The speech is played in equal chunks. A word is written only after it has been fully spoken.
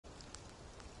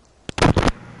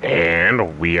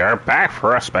And we are back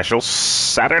for a special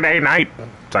Saturday night,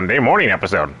 Sunday morning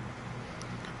episode.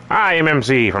 I am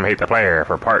MC from Hate the Player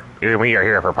and we are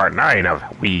here for part 9 of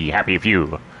We Happy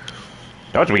Few.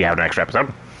 Don't we have an extra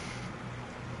episode?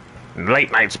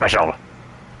 Late night special.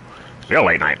 Still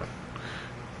late night.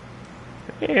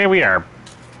 And we are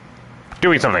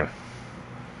doing something.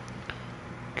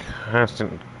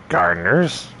 Constant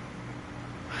gardeners.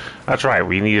 That's right,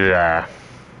 we needed, I'll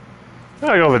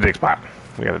go to the dig spot.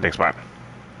 We got a dig spot.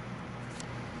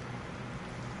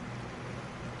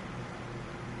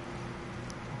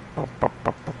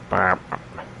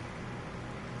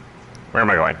 Where am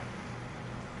I going?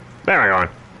 There am I going.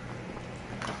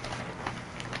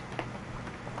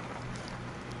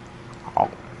 Oh.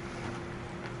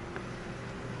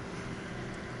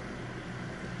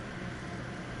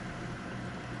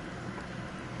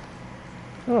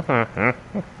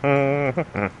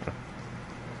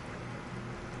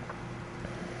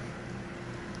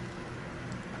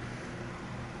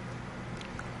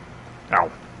 Ow.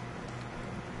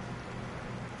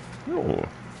 Ooh.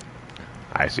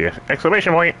 I see an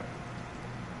exclamation point.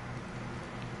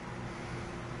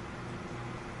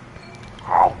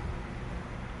 Oh.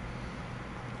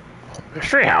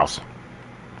 Mystery house.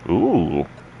 Ooh.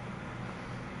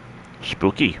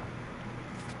 Spooky.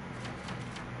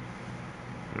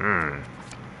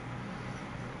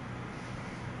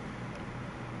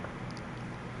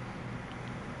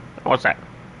 What's that?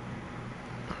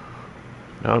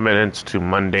 No admittance to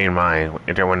mundane mind.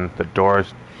 Enter when the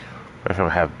doors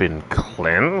have been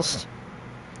cleansed.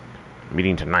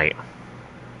 Meeting tonight.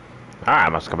 I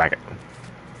must go back.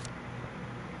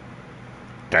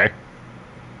 Okay.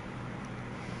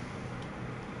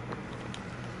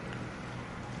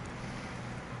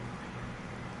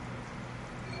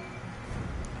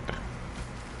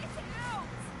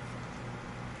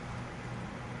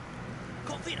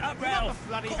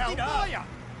 Bloody hell, are ya?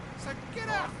 So get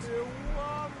out! I feel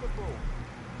wonderful.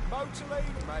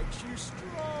 Motoline makes you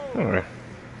strong. Alright.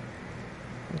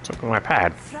 What's up with my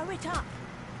pad? Throw it up,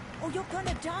 or you're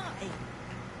gonna die.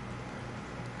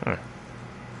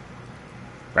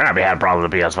 Better not be had a problem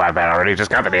with the PS5 pad already. Just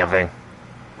got the damn thing.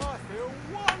 I feel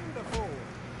wonderful.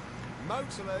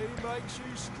 Motoline makes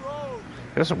you strong.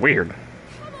 This is weird.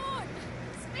 Come on,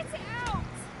 spit it out.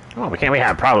 Oh, we can't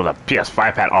have a problem with the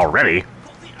PS5 pad already.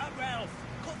 I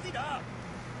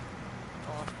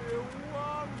feel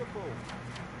wonderful.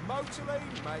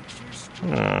 Motoline makes you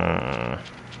strong.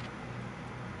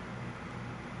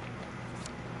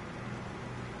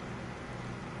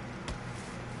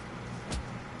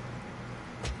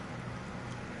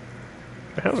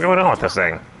 What the hell's going on with this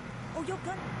thing? Or you're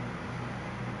gonna...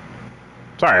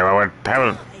 Sorry, we're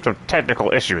having some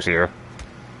technical issues here.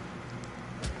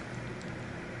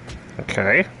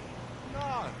 Okay. No,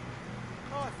 I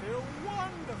feel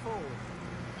wonderful.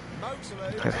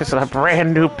 Motoline. This is a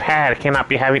brand new pad. It cannot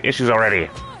be having issues already.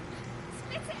 Come on,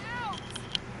 spit it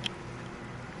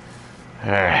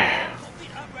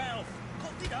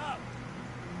out.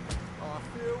 I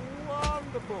feel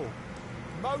wonderful.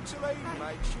 Motoline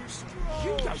makes you strong.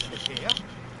 You don't live here.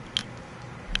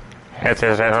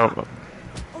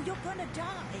 Or you're gonna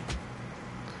die.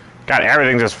 God,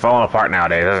 everything's just falling apart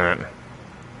nowadays, isn't it?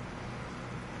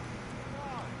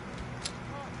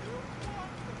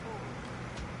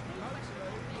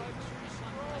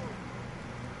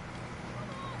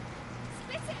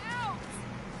 Spit it out.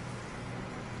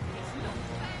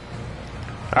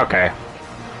 Okay.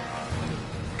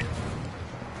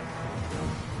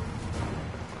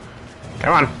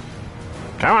 Come on.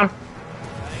 Come on.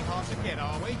 That ain't hard to get,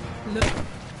 are we?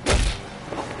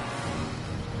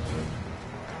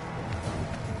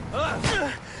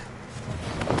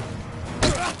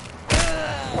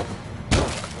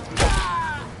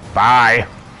 Bye,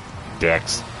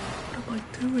 dicks. What am I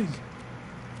doing?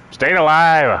 Staying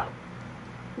alive.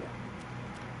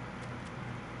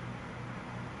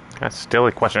 That's still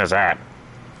a question is that.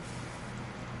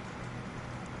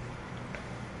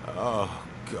 Oh,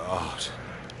 God.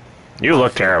 You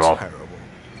look terrible. Terrible.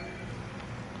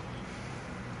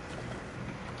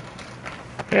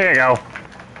 Here you go.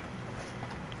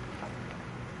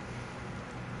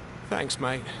 Thanks,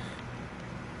 mate.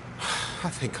 I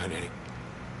think I need it.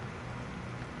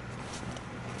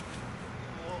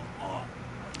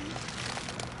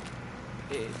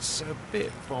 It's a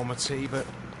bit vomity, but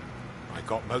I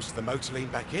got most of the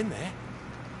motoline back in there.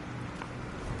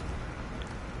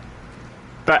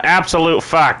 The absolute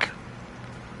fuck.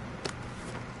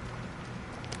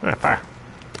 Fire.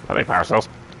 I think fire cells.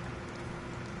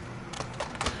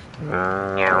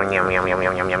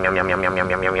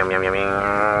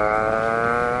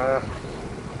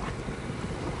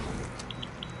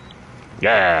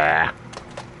 Yeah.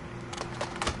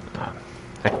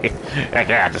 Heck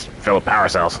yeah, just fill with power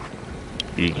cells.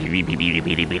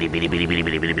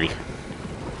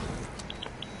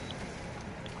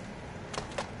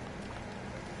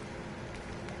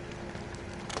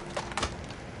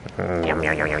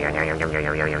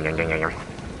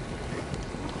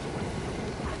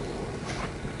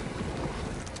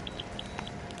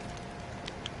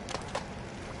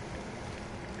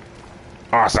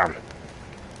 Awesome.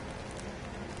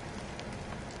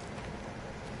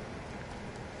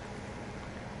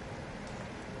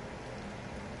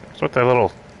 What's with the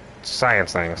little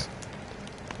science things?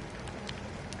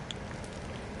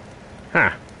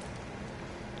 Huh.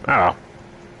 Uh oh.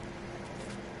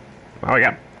 Oh, we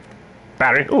got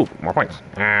battery. Ooh, more points.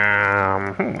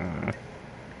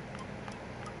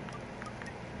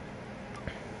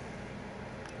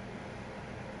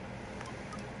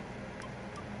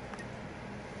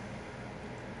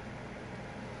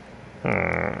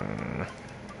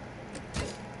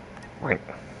 Wait.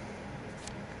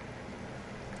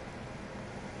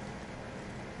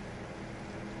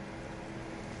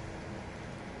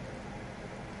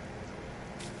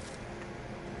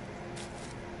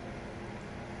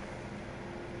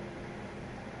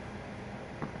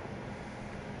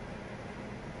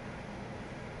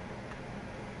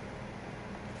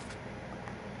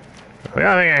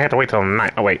 Well, I think I have to wait till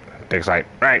night. Oh, wait. Dig site.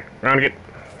 Right. I'm gonna get.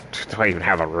 Do I even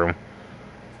have a room?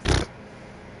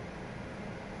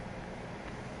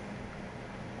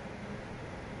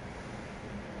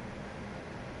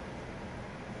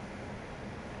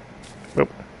 Oop.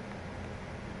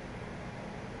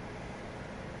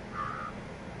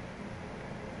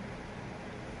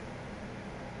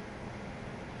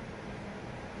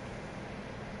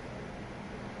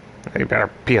 You better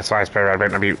PS5 spare. I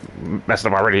better not be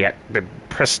messing up already yet. Been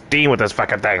pristine with this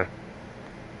fucking thing.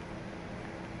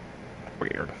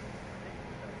 Weird.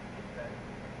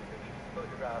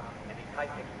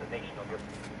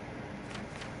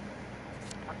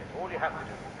 All you have to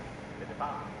do. The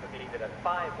department located at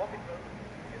 5 Wapping Road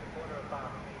near the corner of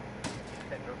Farm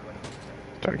Central 20.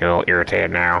 Starting to get a little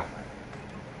irritated now.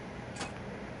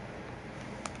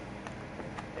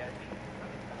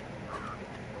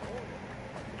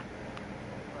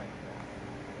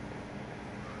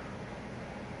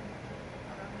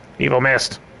 Evil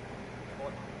mist.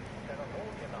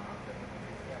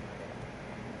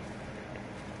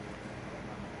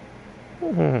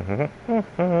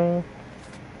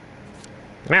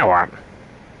 Now what?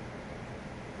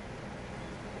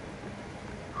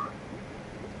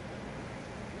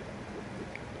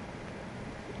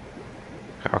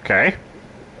 Okay.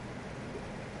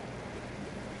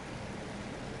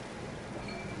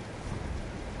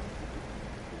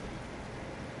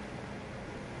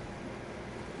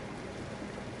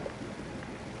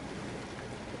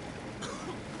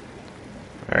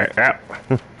 Alright, yep.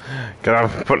 Because I'm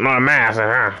putting on a mask,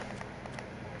 huh?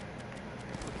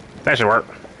 That should work.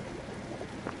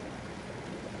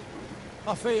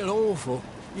 I feel awful.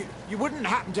 You wouldn't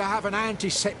happen to have an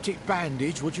antiseptic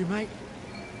bandage, would you, mate?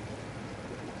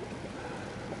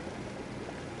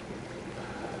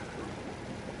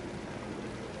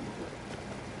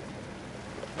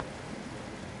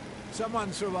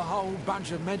 Someone threw a whole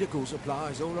bunch of medical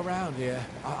supplies all around here.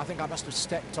 I think I must have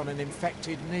stepped on an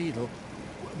infected needle.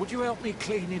 Would you help me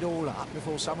clean it all up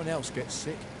before someone else gets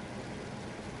sick?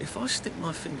 If I stick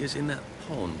my fingers in that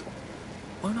pond,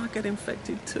 won't I get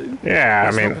infected too? Yeah,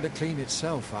 It's I not mean, going to clean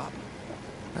itself up.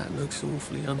 That looks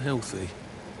awfully unhealthy.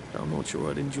 I'm not sure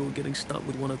I'd enjoy getting stuck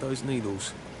with one of those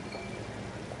needles.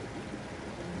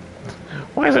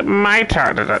 why is it my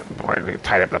turn to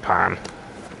tied up the pond?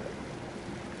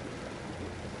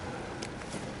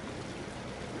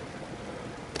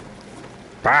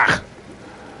 Bah!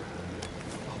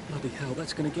 Oh, bloody hell,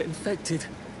 that's going to get infected.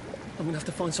 I'm going to have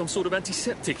to find some sort of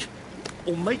antiseptic.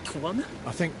 Or make one.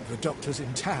 I think the doctor's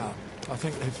in town. I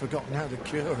think they've forgotten how to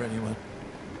cure anyone.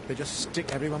 They just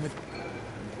stick everyone with...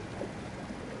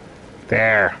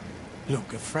 There.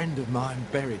 Look, a friend of mine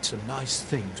buried some nice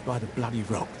things by the bloody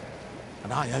rock.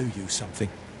 And I owe you something.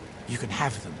 You can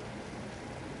have them.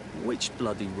 Which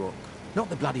bloody rock? Not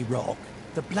the bloody rock.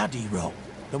 The bloody rock.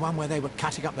 The one where they were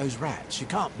cutting up those rats. You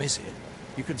can't miss it.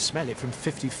 You can smell it from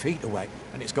 50 feet away.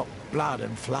 And it's got blood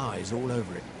and flies all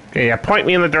over it. Okay, yeah, point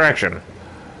me in the direction.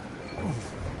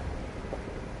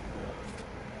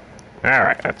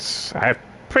 Alright, that's... I'm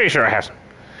pretty sure I have some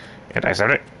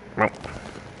antiseptic. Nope.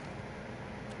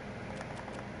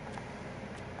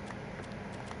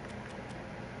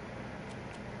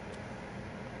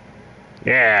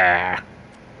 Yeah.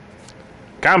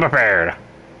 Come prepared.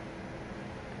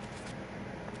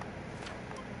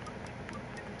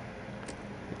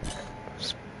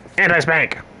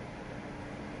 Anti-spank.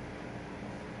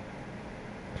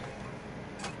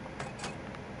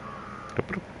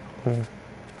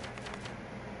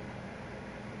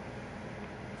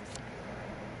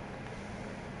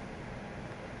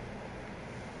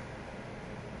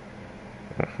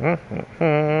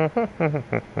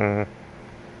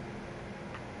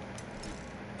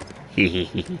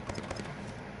 Hee.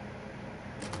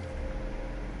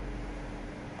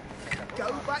 Go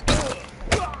back.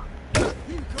 You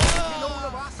can't kill all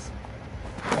of us.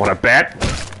 Wanna bet?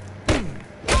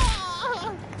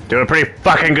 Doing a pretty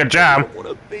fucking good job. I want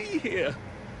to be here.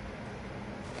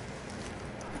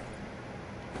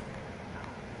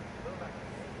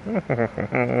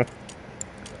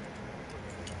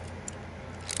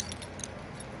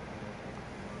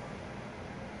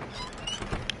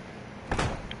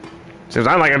 Seems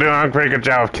like I'm doing a pretty good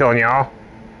job of killing y'all.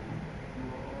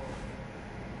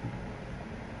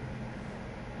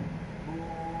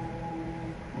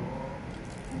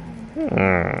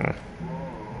 Yum.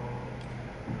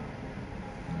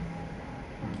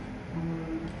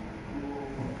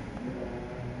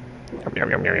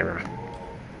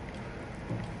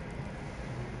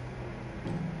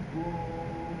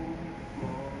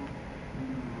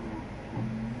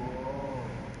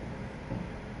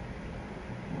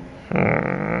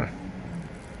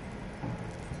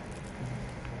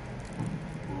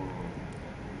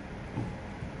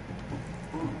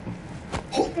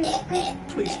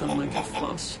 Please don't make a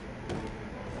fuss.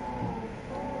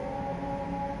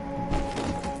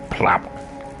 Plop.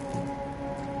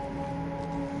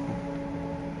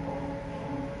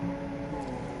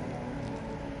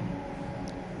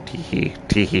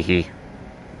 Tee.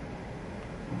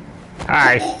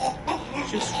 Hi.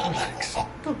 Just relax.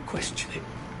 Don't question it.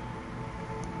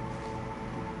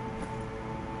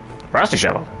 Rusty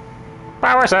shovel.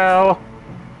 Power cell.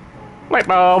 Light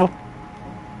bulb.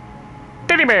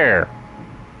 Teddy bear.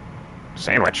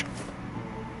 Sandwich.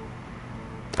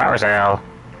 Power cell.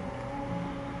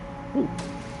 Ooh.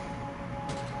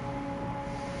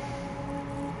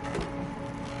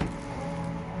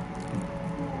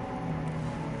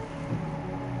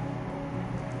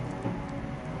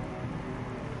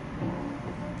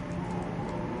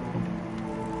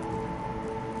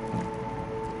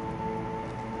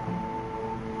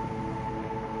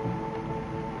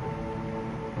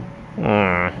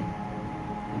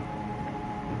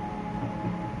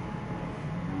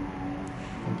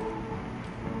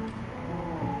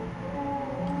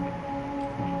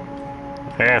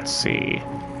 Let's see.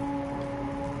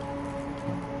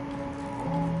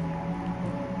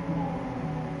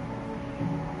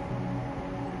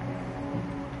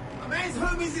 Man's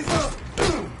home is his.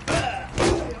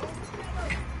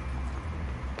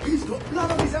 He's got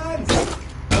blood on his hands.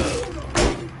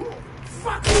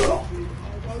 Fuck you! I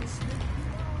won't sleep.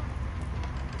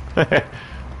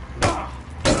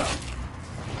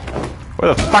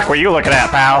 Where the fuck were you looking at,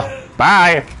 pal?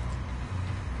 Bye.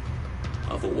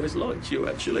 I've always liked you,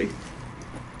 actually.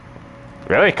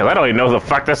 Really? Because I don't even know who the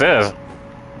fuck this is.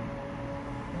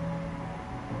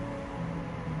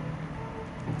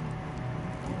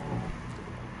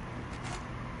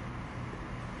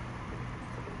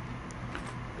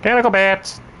 Mechanical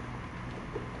bats.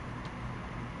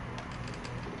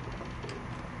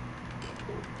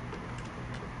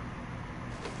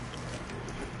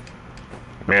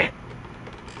 Meh.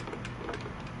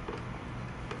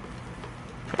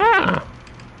 Ah.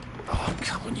 Oh,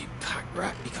 come on, you pack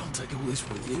rat. You can't take all this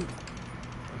with you.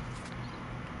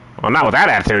 Well, not with that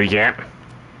attitude, you can't.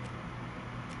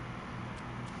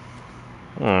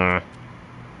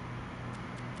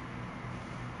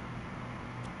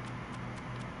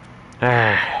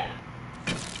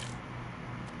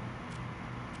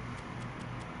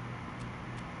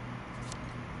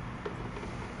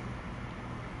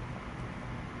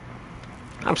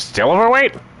 I'm still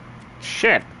overweight?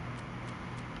 Shit.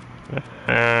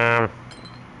 There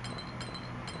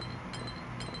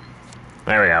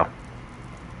we go.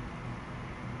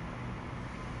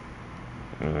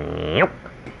 Yep.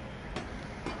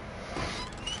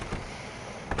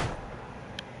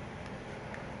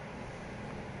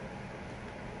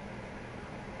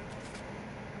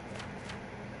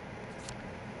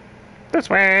 This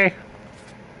way.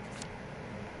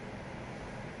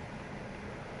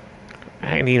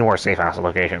 I need more safe house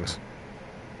locations.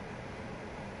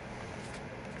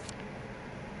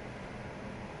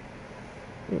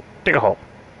 Dig a hole.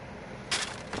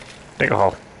 Dig a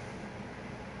hole.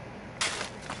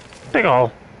 Dig a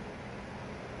hole.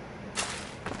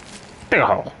 Dig a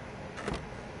hole.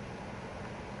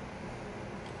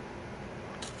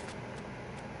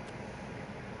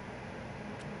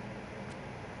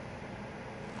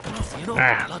 You're not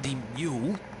Ah. a bloody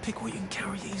mule. Pick what you can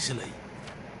carry easily.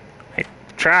 I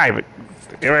try, but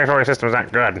the inventory system's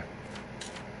not good.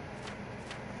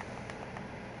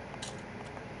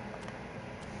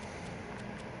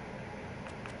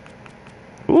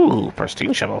 Ooh,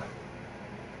 pristine shovel.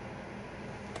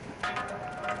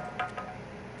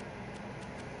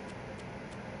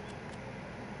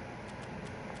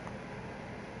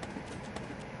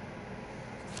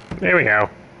 There we go.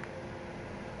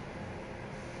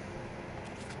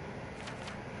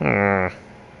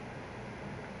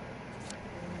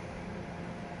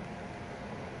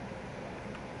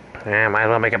 Yeah, might as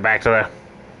well make it back to the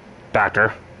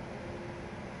doctor.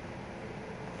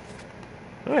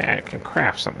 Oh yeah, I can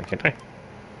craft something, can't I?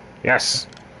 Yes.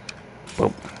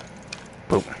 Boop.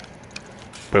 Boop.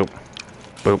 Boop.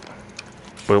 Boop.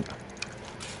 Boop.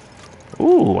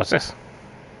 Ooh, what's this?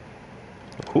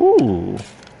 Ooh.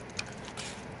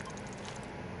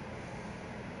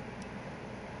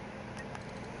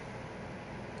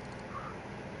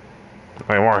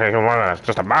 Way more,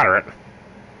 just a moderate.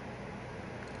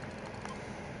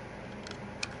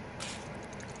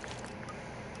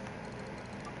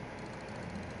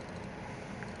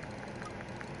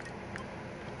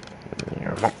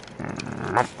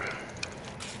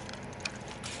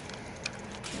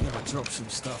 Gotta drop some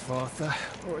stuff, Arthur,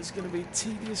 or it's gonna be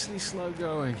tediously slow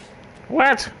going.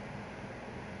 What?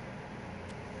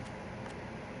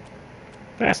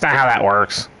 That's not how that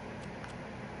works.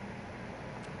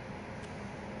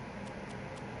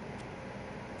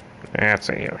 Let's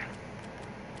see here.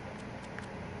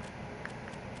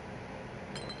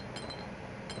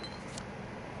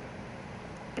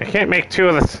 I can't make two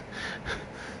of this.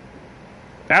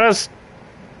 That is...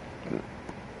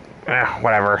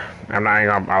 whatever. I'm not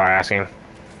even gonna bother asking.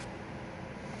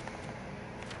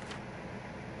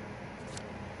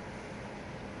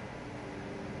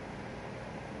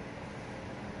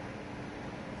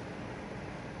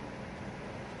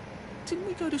 Didn't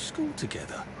we go to school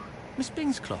together? Miss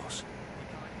Bing's class.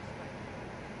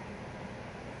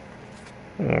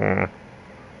 Hmm.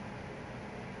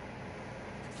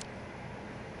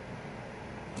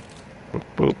 Boop,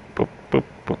 boop, boop, boop,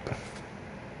 boop.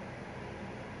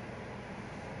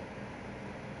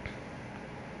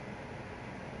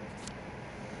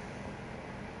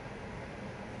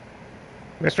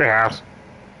 Mystery house.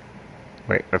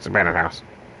 Wait, that's abandoned house.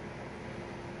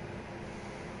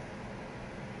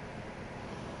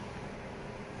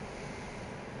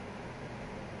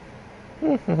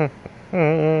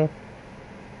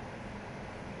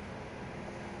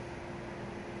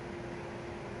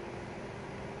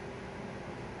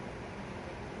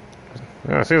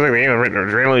 It seems like the game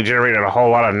randomly generated a whole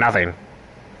lot of nothing.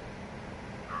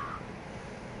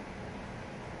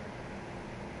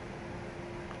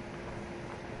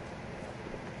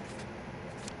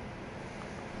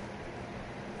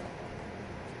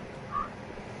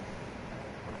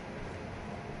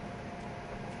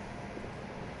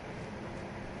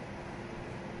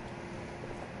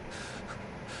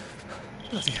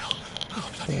 Bloody hell.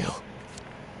 Oh, bloody hell.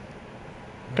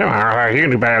 Come on, Arthur, you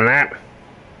can do better than that.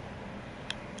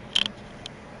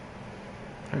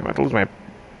 I'm about to lose my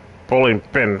bowling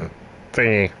pin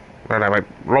thingy. Or not, my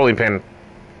rolling pin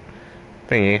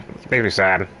thingy. It makes me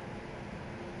sad.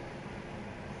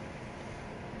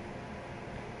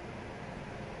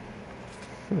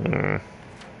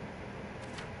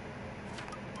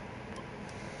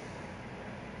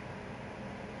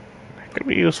 That could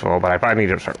be useful, but I probably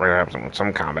need to start running up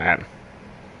some combat.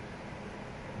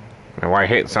 And why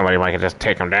hit somebody when I can just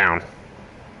take them down?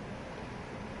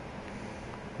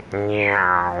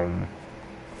 Meow.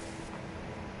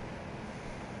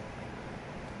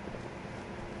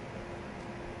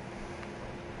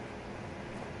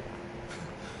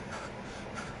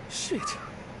 Shit.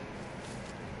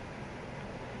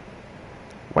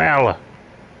 Well.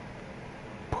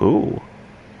 Pooh.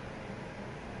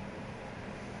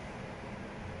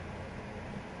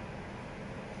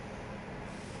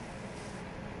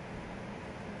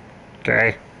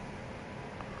 Okay.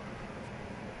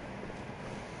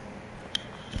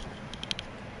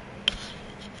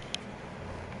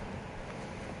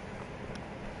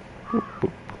 Boop,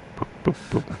 boop, boop, boop,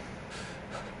 boop.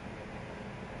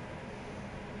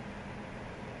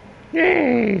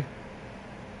 Yay!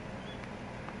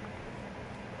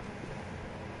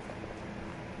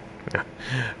 I'll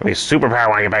be superpower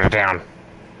when I get back to town.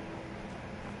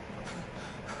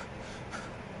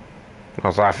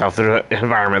 Also, I fell through the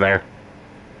environment there.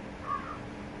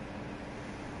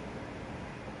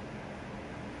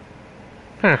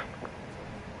 Huh.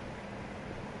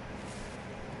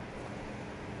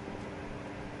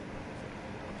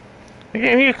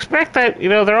 Again, you expect that,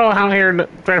 they're all out here trying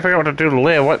to figure out what to do to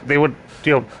live. What they would,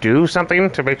 do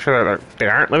something to make sure that they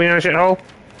aren't living in a shithole?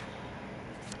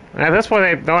 And at this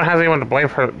point, no one has anyone to blame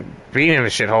for being in a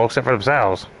shithole except for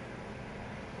themselves.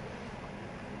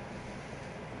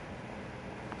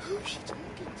 Who's she talking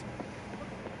to?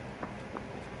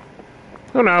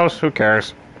 Who knows? Who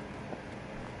cares?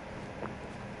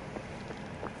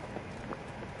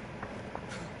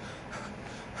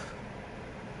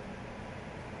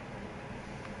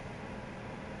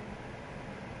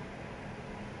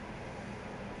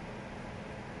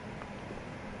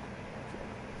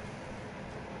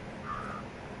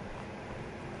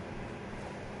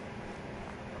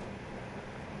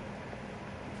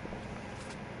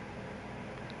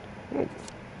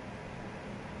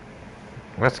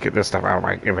 Let's get this stuff out of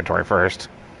my inventory first.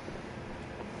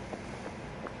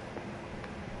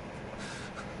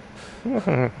 We'll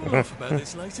laugh about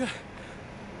this later.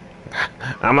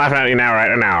 I'm laughing at you now,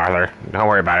 right now, Arthur. Don't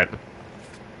worry about it.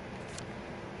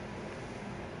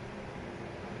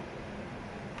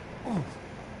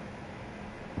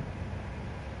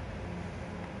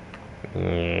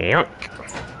 Yuck.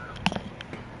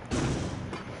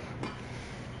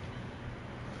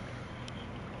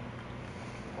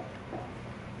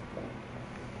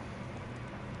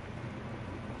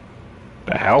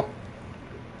 The hell?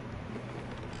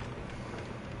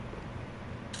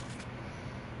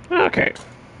 Okay.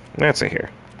 Let's see here.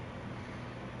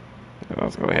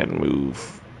 Let's go ahead and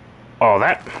move all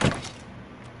that.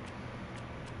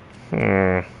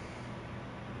 I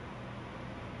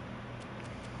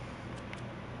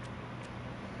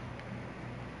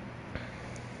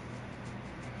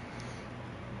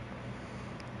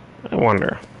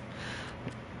wonder.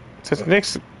 Since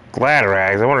Nick's glad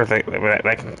rags, I wonder if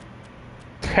that can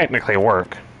technically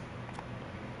work.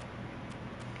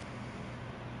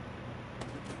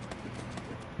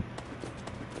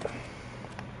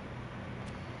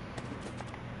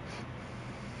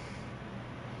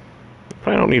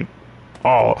 I don't need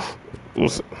all. I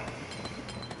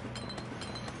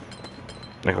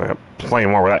got plenty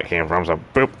more where that came from, so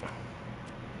boop.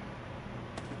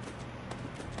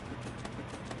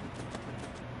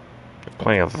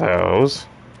 Plenty of those.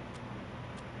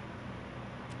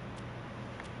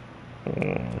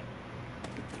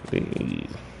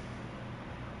 These.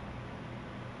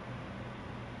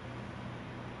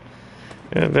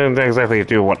 It didn't exactly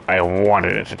do what I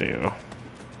wanted it to do.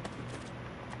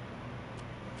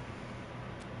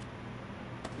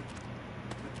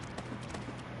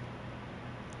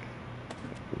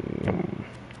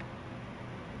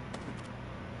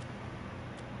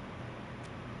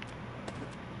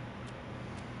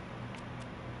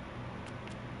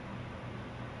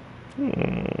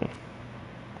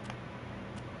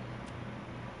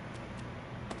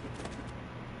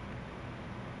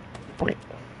 Point.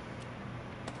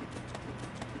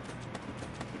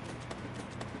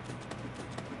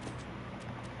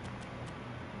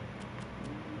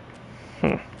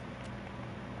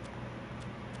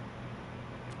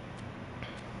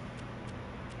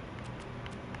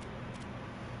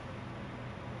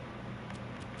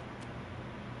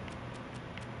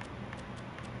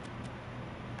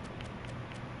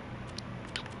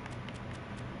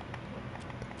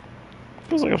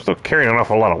 Feels like I'm still carrying an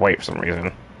awful lot of weight for some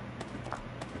reason.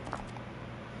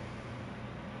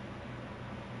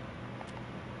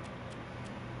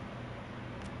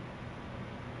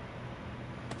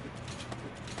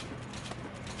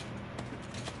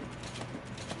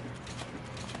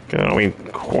 I don't mean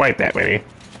quite that many.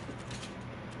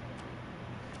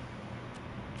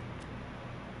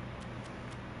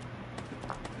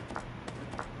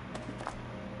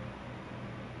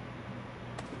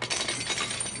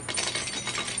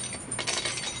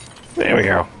 There we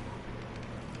go.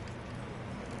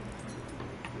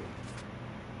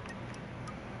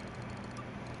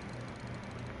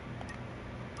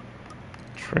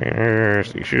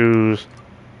 Trainers, these shoes.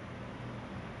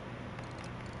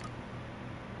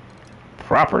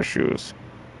 Proper shoes.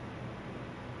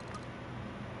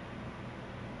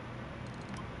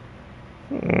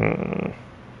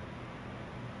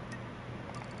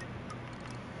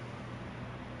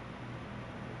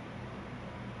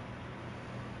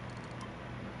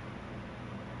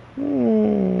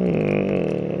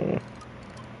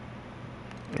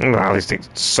 Wow, these things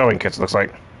sewing kits looks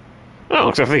like. Oh,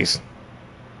 except for these.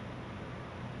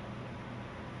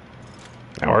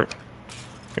 That worked.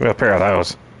 Give me a pair of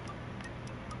those.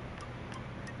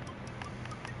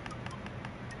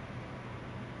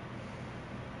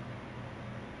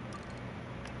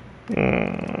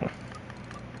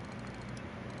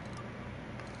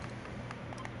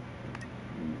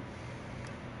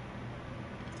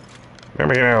 Let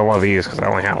me get one of these because I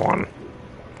only have one.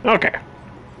 Okay.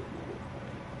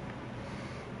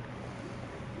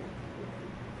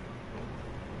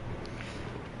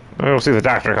 We'll see the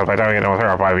doctor because by the time I get done with her,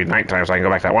 I'll probably be nighttime so I can go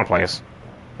back to that one place.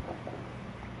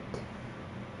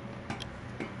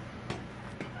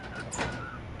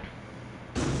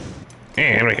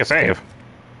 And we can save.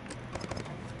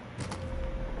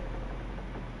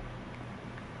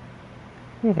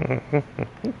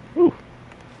 Ooh.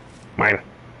 Mine.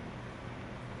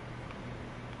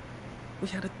 We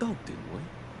had a dog, didn't we?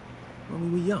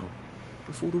 When we were young,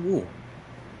 before the war.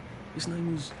 His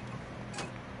name was...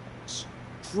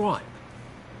 Stripe.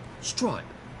 Stripe.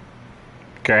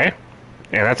 Okay.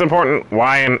 Yeah, that's important.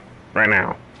 Why and right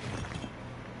now?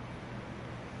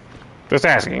 Just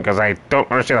asking, because I don't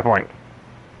understand the point.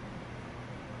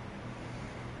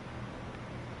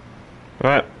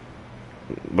 That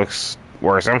looks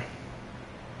worrisome.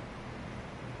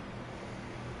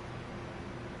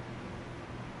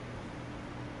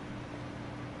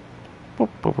 Boop,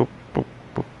 boop, boop, boop,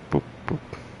 boop, boop, boop.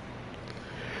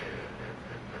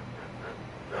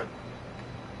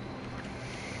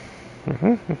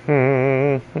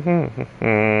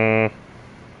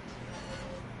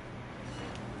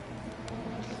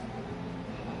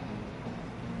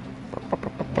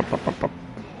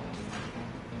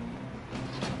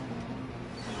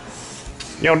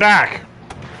 Yo, Doc!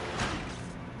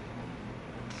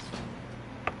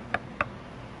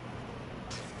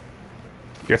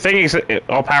 Your thingy's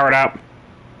all powered up.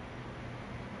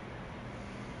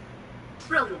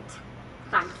 Brilliant.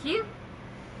 Thank you.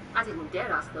 I didn't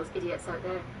dare ask those idiots out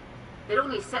there. They'd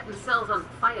only set themselves on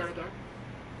fire again.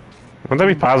 Wouldn't that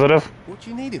be positive? What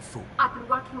you need it for? I've been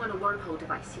working on a wormhole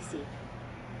device, you see.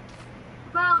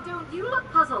 Well, don't you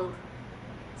look puzzled?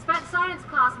 Spent science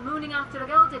class mooning after a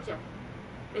girl, did you?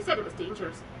 They said it was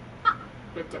dangerous. Ha!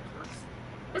 Ridiculous.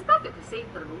 It's perfectly safe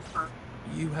for the most part.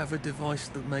 You have a device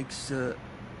that makes a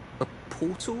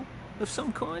portal of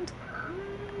some kind?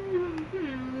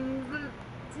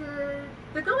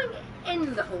 The going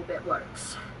in the hole bit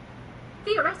works.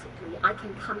 Theoretically, I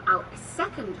can come out a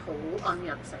second hole on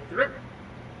the other side of the river.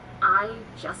 I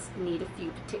just need a few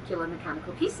particular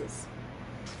mechanical pieces.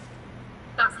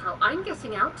 That's how I'm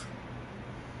getting out.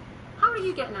 How are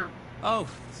you getting out? Oh,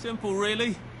 simple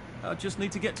really. I just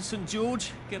need to get to St.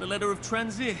 George, get a letter of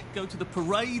transit, go to the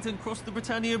parade and cross the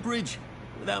Britannia Bridge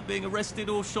without being arrested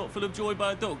or shot full of joy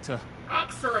by a doctor.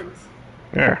 Excellent.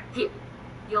 Yeah. Here,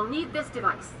 you'll need this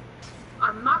device.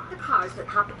 I've marked the cars that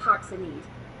have the parts I need.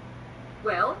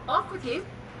 Well, off with you.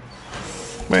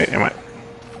 Wait, am I...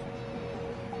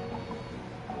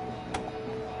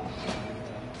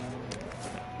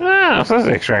 Ah, so that's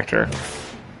the extractor.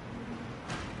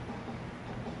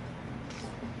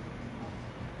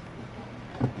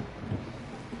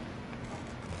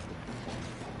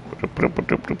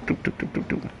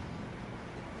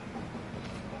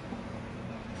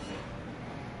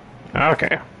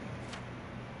 Okay.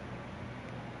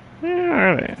 Where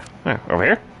are they? Oh, over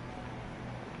here?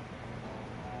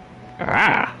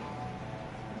 Ah!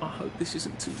 I hope this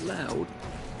isn't too loud.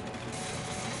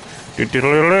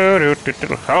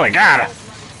 Holy God!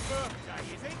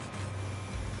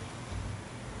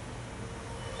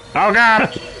 Oh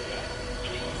God!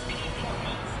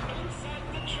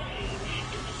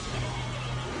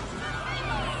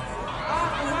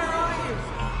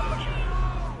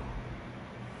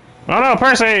 Oh no,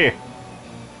 Percy!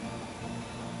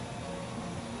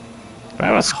 Do I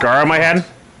have a scar on my head?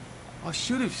 I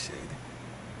should have said.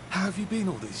 How have you been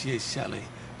all these years, Sally?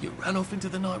 You ran off into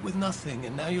the night with nothing,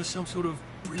 and now you're some sort of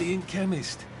brilliant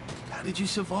chemist. How did you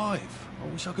survive? I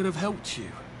wish I could have helped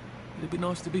you. It'd be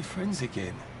nice to be friends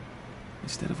again,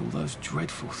 instead of all those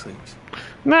dreadful things.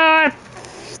 No,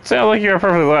 it sounds like you're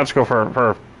perfectly logical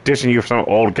for ditching you for some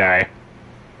old guy.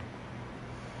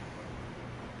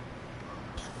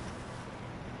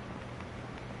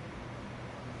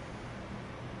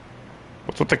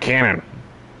 What's with the cannon?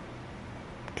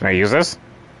 Can I use this?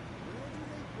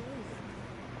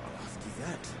 I'll ask you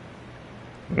that.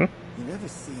 Hmm? You never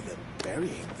see them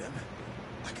burying them.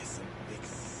 Like it's a big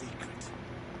secret.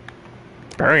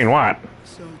 Burying what?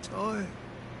 So tired.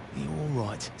 You all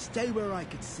right? Stay where I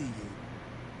can see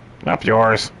you. Up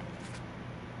yours.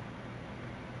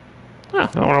 Oh,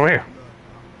 no one over here.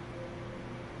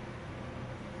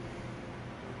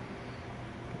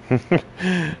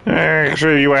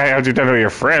 Actually, you have to done with your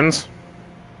friends.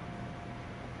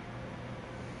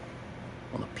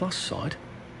 On the plus side,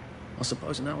 I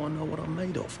suppose now I know what I'm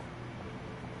made of.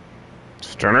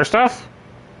 Sterner stuff?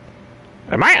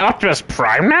 Am I Optimus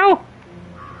Prime now?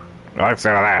 I like the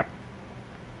sound of that.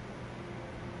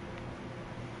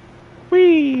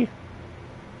 Whee!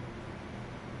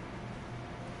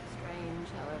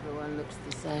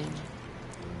 same.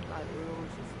 Like we're all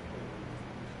just...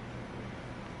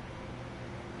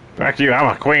 Fuck you,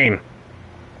 I'm a queen.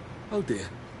 Oh dear.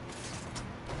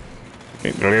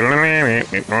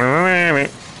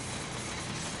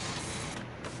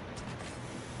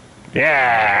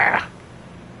 Yeah.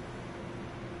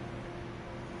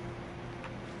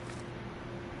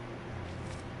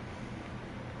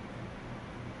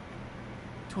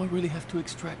 Do I really have to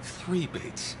extract 3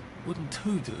 bits? Wouldn't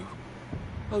 2 do?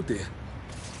 Oh dear.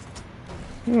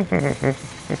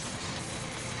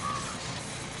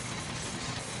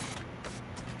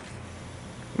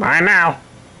 Mine now.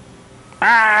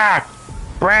 Ah!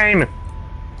 Brain!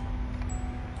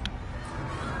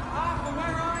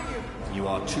 You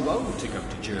are too old to go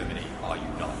to Germany, are you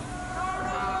not?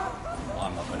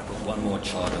 I'm not going to put one more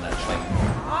child on that train.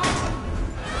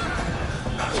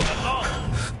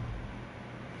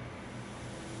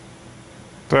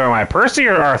 So am I Percy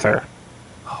or Arthur?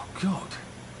 Oh God.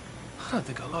 I don't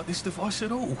think I like this device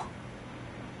at all.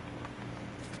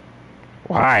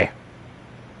 Why?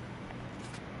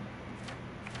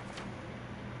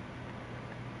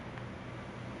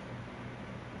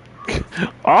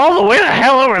 All the way the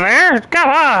hell over there? Come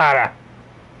on!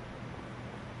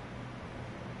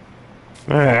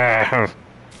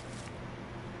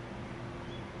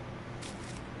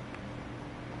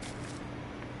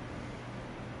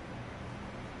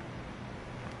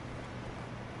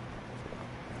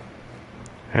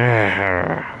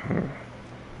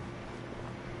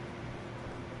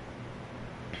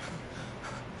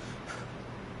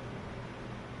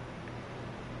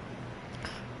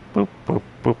 Boop, boop,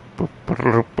 boop, boop,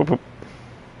 boop, boop, boop.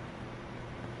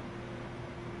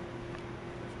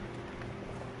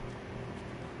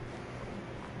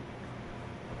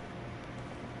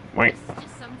 Wait. It's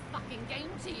just some fucking game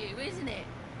to you, isn't it?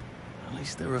 At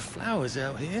least there are flowers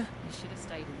out here. You should have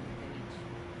stayed in the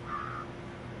village.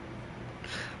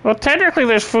 Well, technically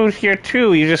there's food here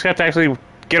too. You just have to actually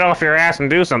get off your ass and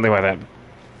do something with it.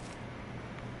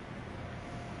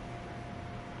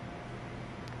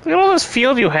 Look at all this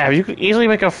field you have. You could easily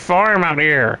make a farm out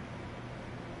here.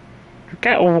 You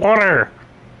got water.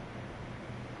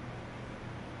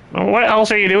 Well, what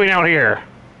else are you doing out here?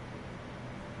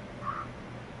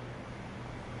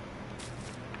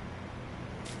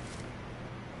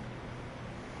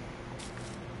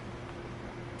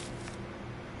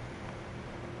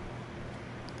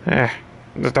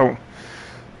 Just don't.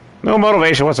 No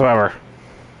motivation whatsoever.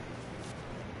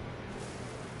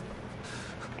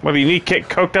 What do you need? Get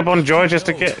coked up on joy just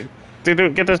to get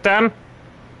this done?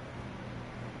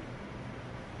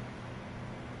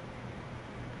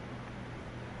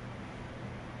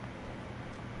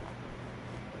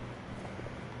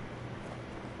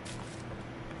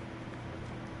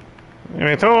 I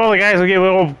mean, throw all the guys who give a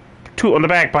little toot on the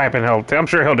bagpipe, and I'm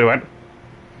sure he'll do it.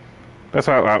 That's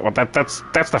what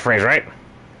that's the phrase, right?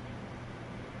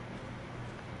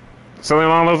 Something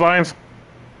along those lines.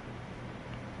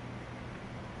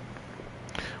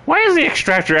 Why is the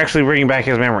extractor actually bringing back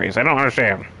his memories? I don't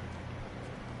understand.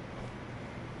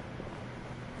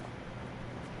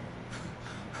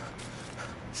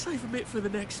 Save a bit for the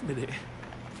next minute.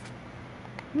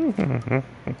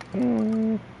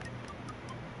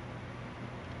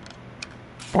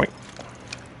 Boink.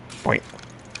 Boink.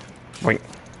 Boink.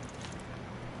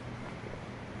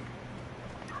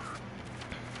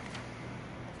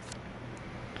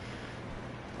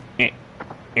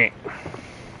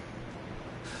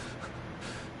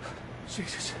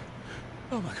 Jesus.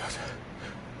 Oh my God.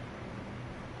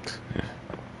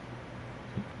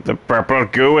 The purple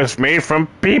goo is made from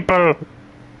people.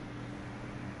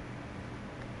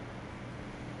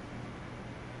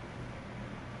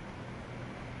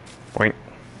 Boink.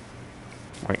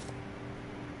 Boink.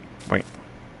 Boink.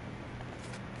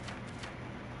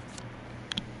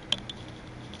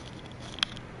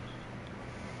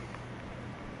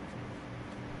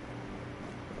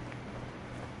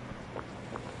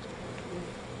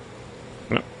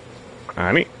 No.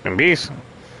 Honey and bees.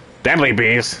 Deadly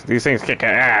bees. These things kick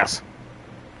ass.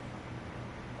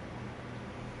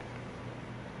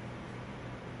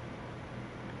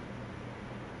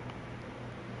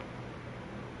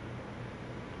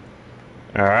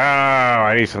 Oh,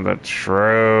 I need some of the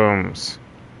shrooms.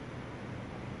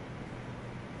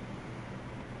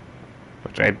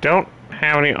 Which I don't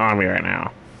have any on me right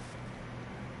now.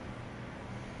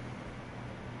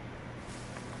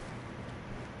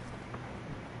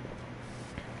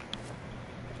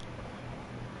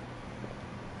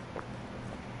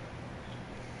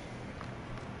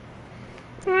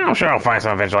 I'm sure I'll find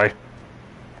some eventually.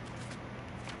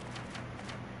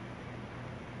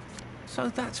 So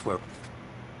that's where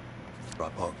I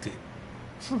parked it.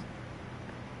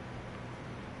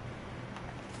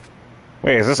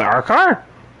 Wait, is this our car?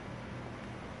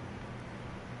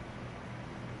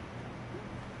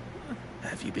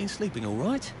 Have you been sleeping all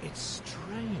right? It's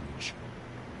strange.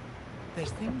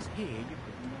 There's things here you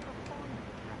could never find.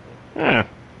 Yeah.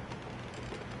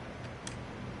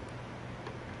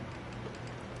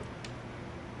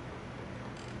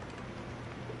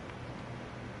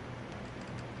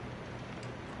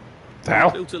 The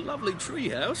hell? Built a lovely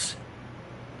treehouse.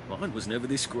 Mine was never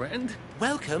this grand.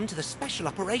 Welcome to the Special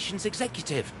Operations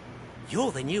Executive.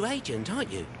 You're the new agent,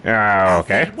 aren't you?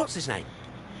 Okay. Alfie, what's his name?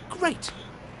 Great.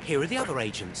 Here are the other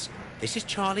agents. This is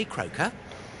Charlie Croker,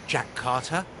 Jack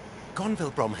Carter,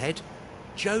 Gonville Bromhead,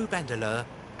 Joe Vandeleur,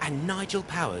 and Nigel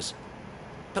Powers.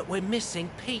 But we're missing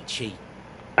Peachy.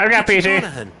 I've got Peachy.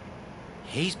 Donohan.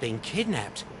 He's been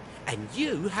kidnapped, and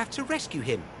you have to rescue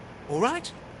him. All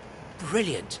right?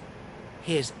 Brilliant.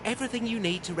 Here's everything you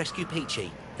need to rescue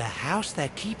Peachy. The house they're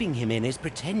keeping him in is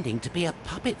pretending to be a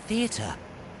puppet theatre,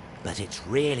 but it's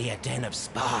really a den of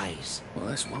spies. Well,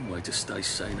 that's one way to stay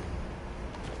sane.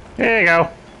 There you go.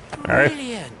 Alright.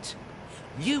 Brilliant.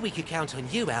 Knew we could count on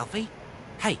you, Alfie.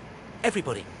 Hey,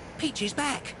 everybody, Peachy's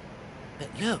back. But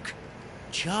look,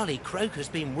 Charlie Croker's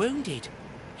been wounded.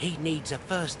 He needs a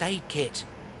first aid kit.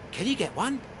 Can you get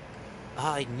one?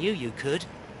 I knew you could.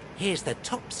 Here's the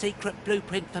top secret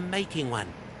blueprint for making one.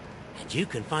 And you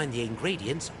can find the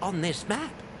ingredients on this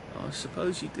map. I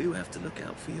suppose you do have to look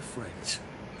out for your friends.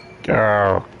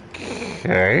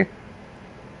 Okay.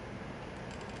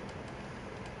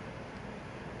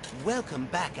 Welcome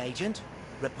back, Agent.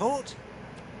 Report.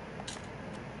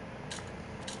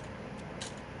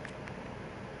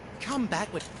 Come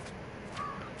back with...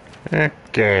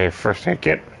 Okay, first aid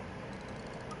kit.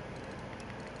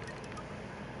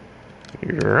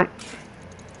 Yep.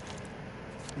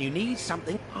 You need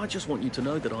something? I just want you to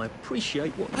know that I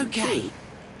appreciate what you Okay. do.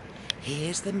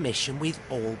 Here's the mission we've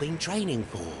all been training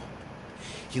for.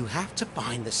 You have to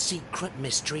find the secret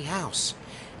mystery house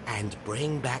and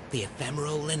bring back the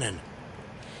ephemeral linen.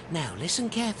 Now listen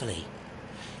carefully.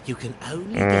 You can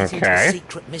only get into the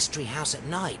secret mystery house at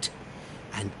night,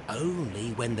 and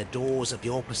only when the doors of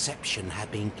your perception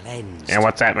have been cleansed. And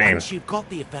what's that mean? Once you've got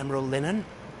the ephemeral linen,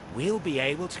 we'll be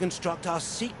able to construct our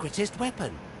secretest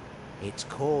weapon. It's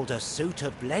called a suit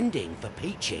of blending for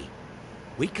Peachy.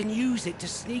 We can use it to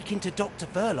sneak into Dr.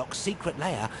 Verloc's secret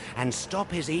lair and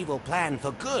stop his evil plan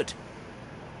for good.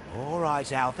 All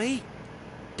right, Alfie.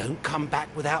 Don't come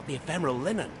back without the ephemeral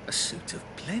linen. A suit of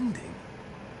blending?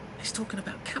 He's talking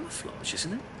about camouflage,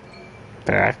 isn't it?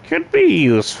 That could be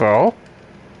useful.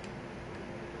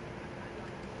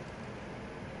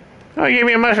 Oh, you gave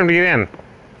me a mushroom to get in.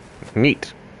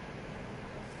 Neat.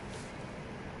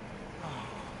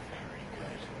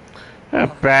 A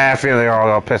bad feeling they're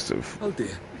all pissed off. Oh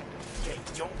dear.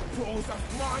 Get your paws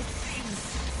off my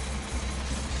things!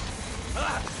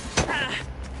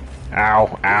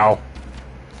 Ow, ow.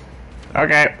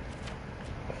 Okay.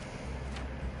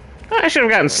 I should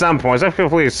have gotten some points. I've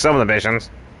completed some of the missions.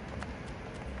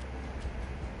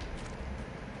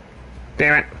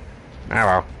 Damn it. Oh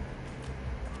well.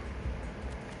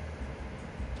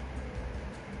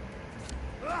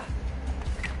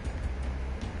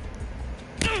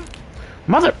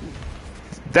 Mother...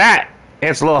 That...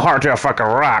 It's a little hard to a fucking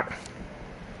rock.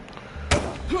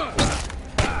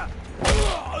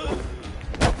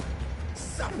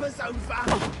 Supper's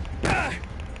over!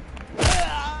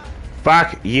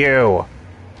 Fuck you.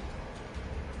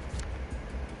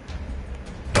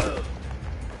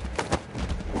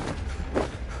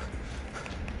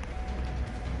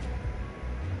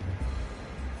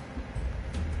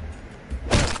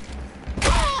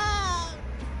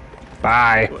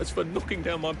 Bye. Well, it's for knocking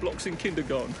down my blocks in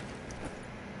kindergarten.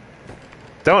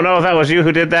 Don't know if that was you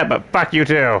who did that, but fuck you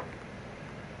too.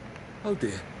 Oh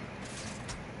dear.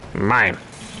 Mine.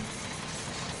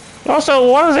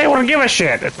 Also, why does anyone give a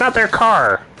shit? It's not their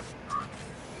car. Oh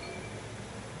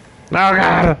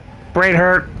god. Brain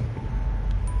hurt.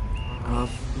 Are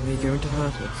we going to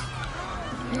hurt us?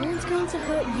 No one's going to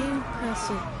hurt you,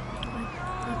 Percy.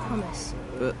 I promise.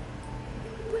 But...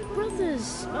 We're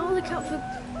brothers. I'll look out for...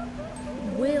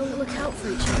 We'll look out for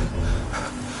each other.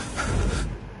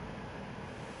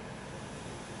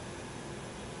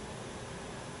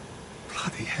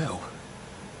 Bloody hell.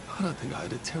 I don't think I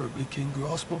had a terribly keen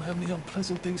grasp on how many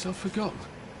unpleasant things I've forgotten.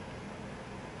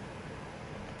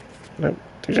 Nope.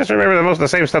 You just remember the most of the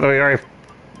same stuff that we already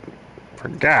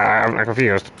forgot. I'm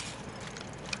confused.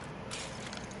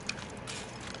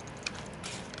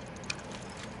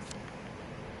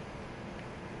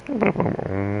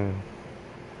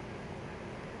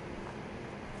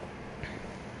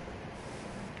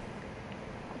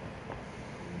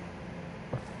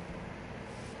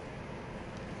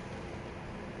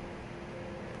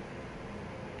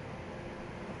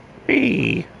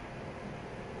 Hey.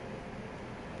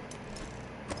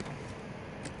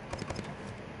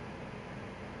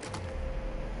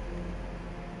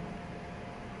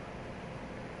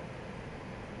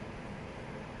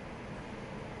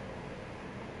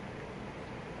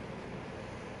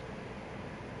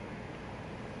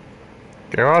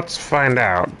 Okay, let's find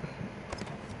out.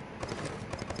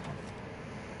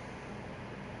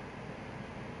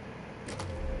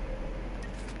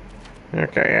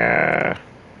 Okay,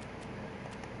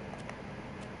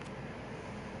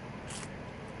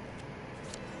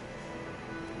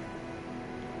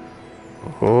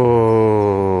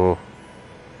 Oh.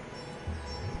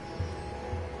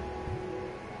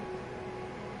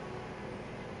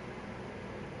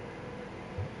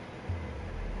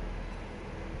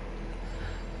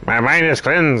 My mind is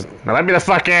cleansed. Now let me the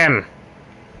fuck in.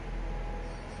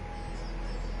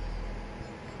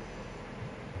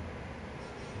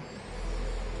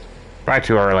 Probably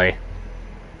too early.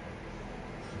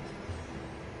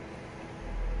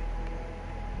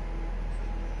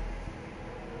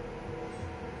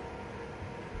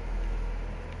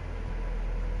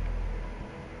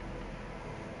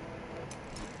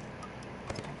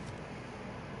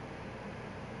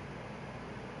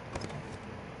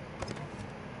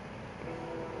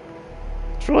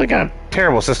 It's really got a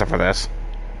terrible system for this.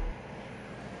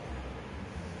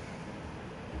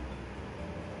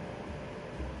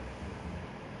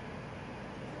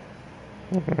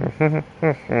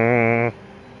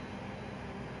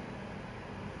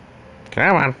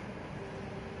 Come on.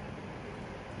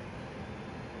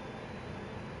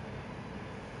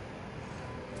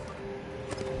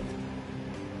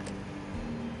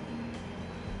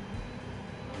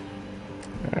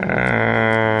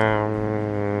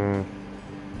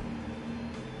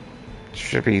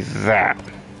 Should be that.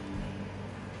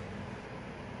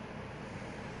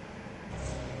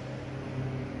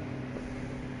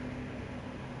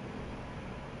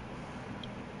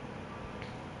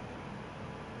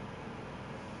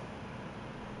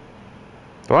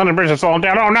 The London Bridge is falling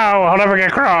down. Oh no, I'll never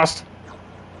get crossed.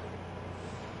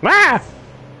 Ah!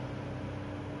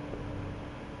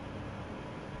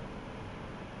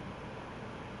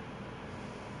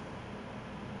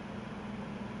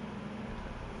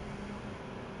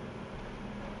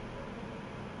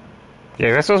 Yeah,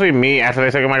 is that supposed to be me after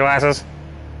they took my glasses?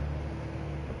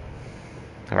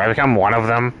 Have I become one of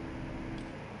them?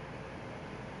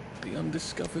 The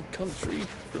undiscovered country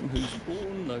from whose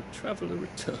bourne no traveller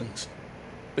returns.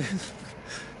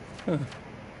 Huh.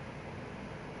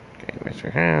 Okay,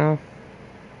 Mr. Howe.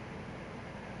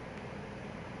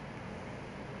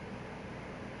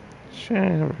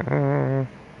 Shamrock.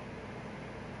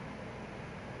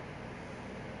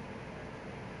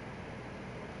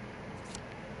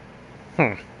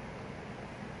 I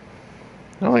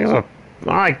don't think it's a.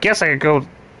 Well, I guess I could go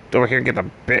over here and get the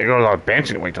go to the bench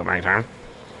and wait till nighttime.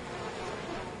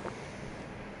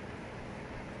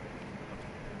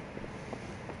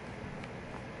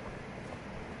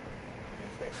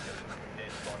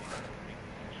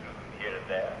 Here and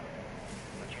there,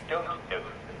 but you don't notice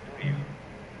them, do you?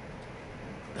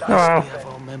 Last we have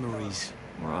our memories,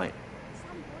 right?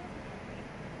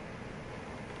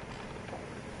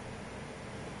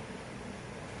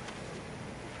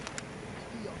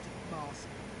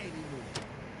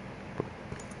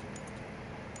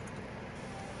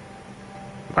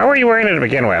 Why were you wearing it to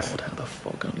begin with? God, how the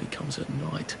fog only comes at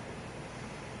night.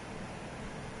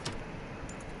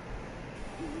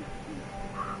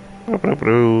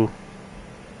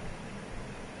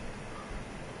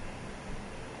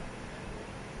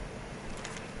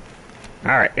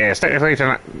 Alright, yeah, it's technically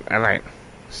tonight. Alright,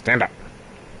 stand up.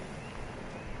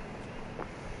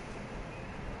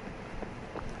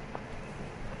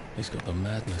 He's got the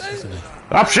madness, hasn't he?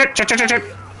 Oh, shit, shit, shit, shit, shit.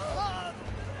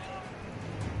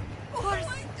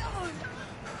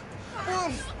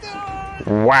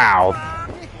 Wow.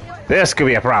 This could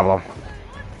be a problem.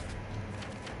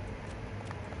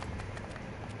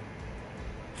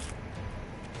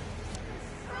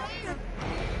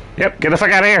 Yep, get the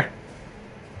fuck out of here.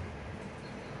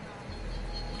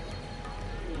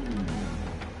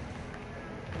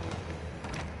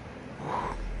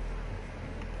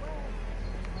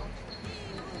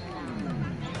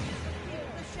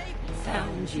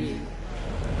 Found you.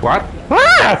 What?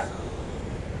 Ah!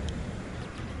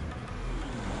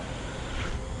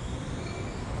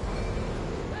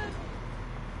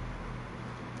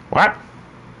 What?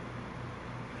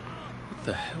 What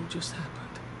the hell just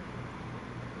happened?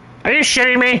 Are you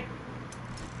shitting me?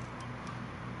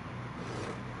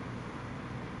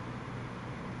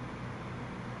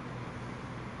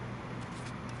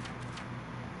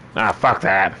 Ah, fuck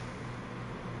that.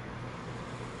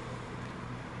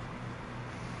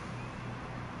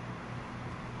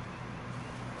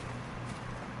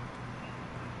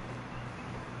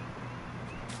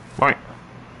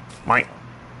 Mike.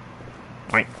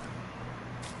 Mike.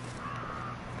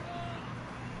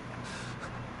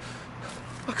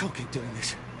 I can't keep doing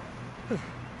this.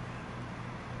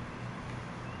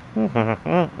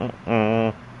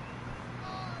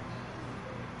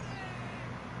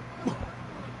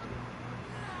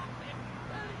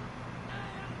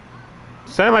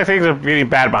 Sound like things are getting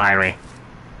bad behind me.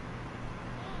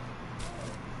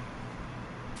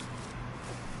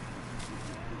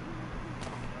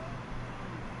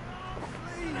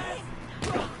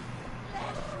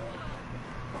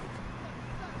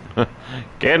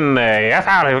 Getting the F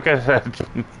out of here.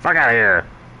 Fuck out of here.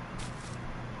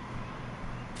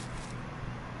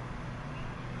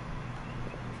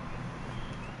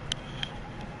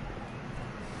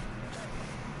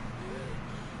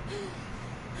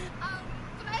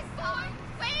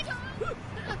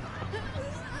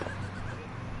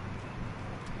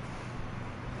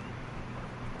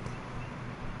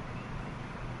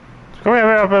 We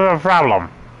have a bit of a problem.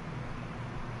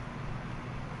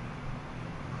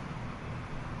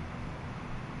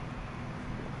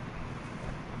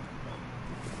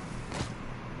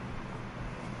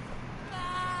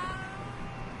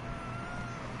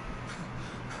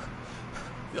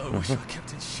 I wish I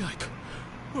kept in shape.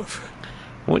 Oof.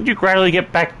 Wouldn't you gradually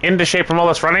get back into shape from all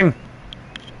this running?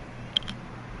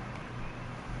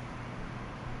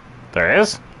 There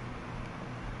is?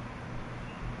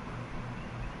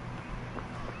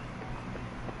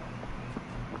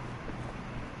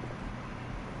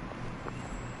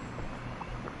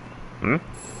 Hmm?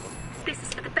 This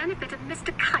is for the benefit of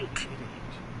Mr. Kite.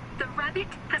 The rabbit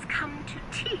has come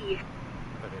to tea.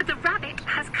 The rabbit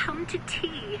has come to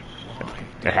tea.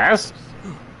 It has?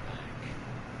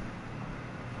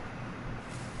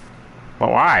 Well,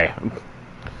 why?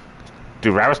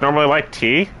 Do rabbits normally like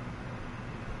tea?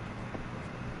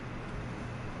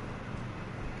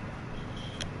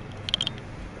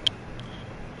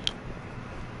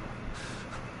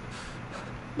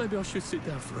 Maybe I should sit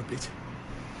down for a bit.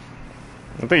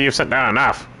 I think you've sat down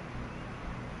enough.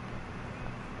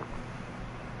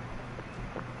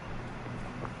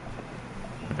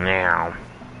 Now.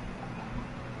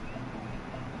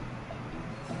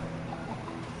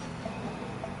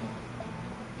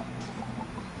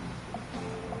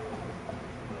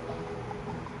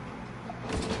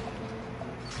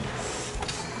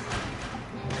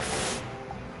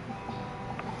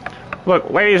 Look,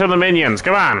 ladies are the minions.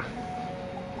 Come on.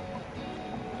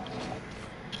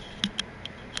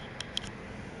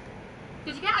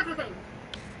 Did you get everything?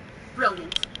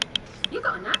 Brilliant. You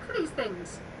got a knack for these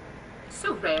things.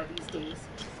 So rare these days.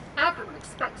 Everyone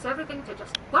expects everything to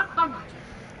just work by magic.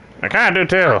 I kind of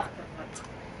do too. Perfect.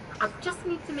 I just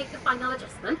need to make the final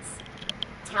adjustments.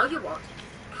 Tell you what,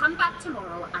 come back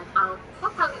tomorrow and I'll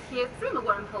pop out of here through my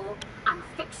wormhole and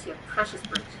fix your precious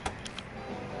bridge.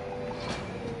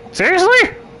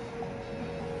 Seriously?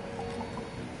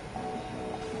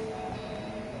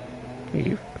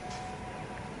 You.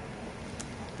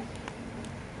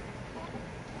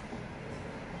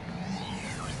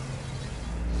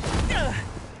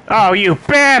 Oh, you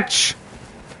bitch!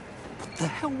 What the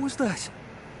hell was that?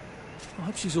 I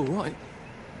hope she's alright.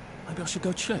 Maybe I should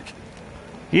go check.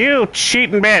 You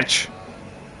cheating bitch!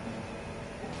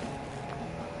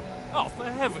 Oh, for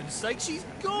heaven's sake, she's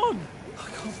gone! I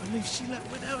can't believe she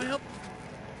left without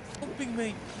helping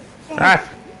me. Ah.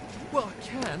 Well, I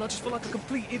can. I just feel like a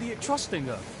complete idiot trusting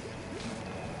her.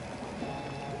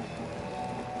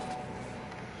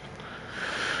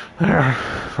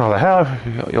 Well, the hell,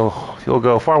 you'll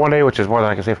go far one day, which is more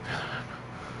than I can say.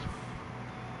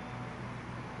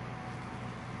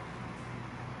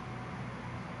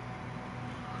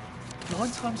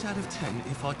 9 times out of 10,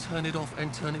 if I turn it off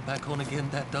and turn it back on again,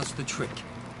 that does the trick.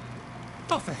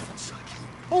 Oh, for heaven's sake.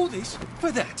 All this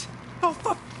for that. Oh,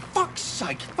 for fuck's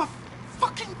sake. For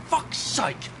fucking fuck's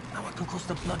sake. Now I can cross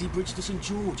the bloody bridge to St.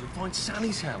 George and find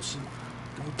Sally's house and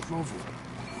go grovel.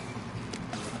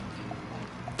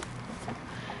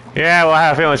 Yeah, well, I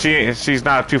have a feeling she's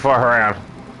not too far around.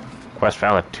 Quest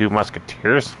found with 2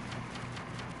 musketeers.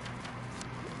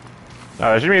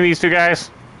 Oh, does you mean these 2 guys?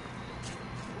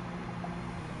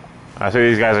 I see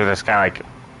these guys are just kind of like...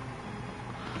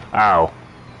 Oh.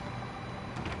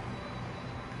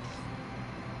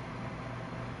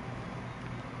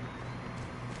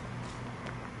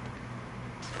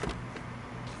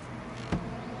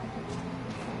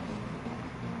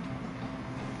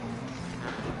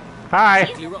 Hi.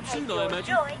 Clear up soon, I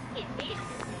imagine.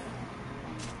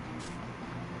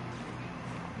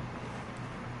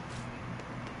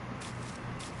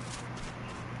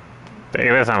 Take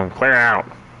this, I'm clearing out.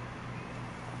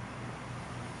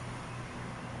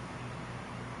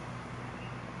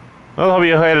 I'll be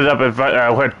headed up at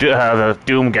the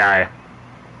Doom guy.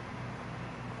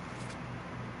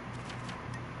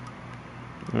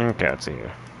 Okay, let's see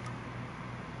here.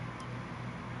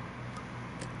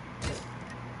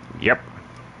 Yep.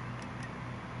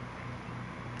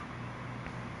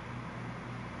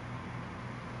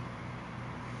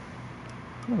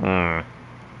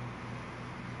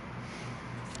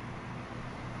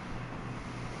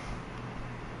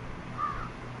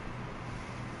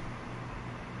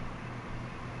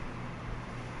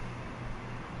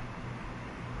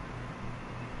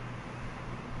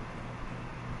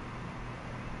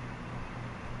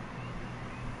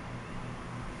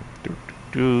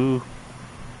 Do.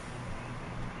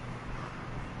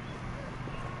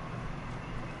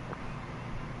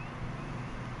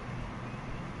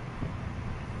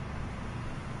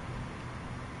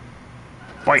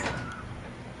 Wait.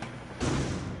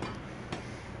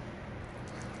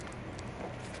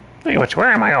 Hey,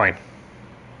 where am I going?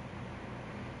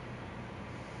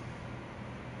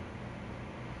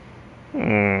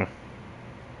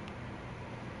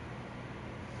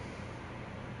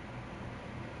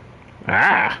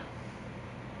 Ah.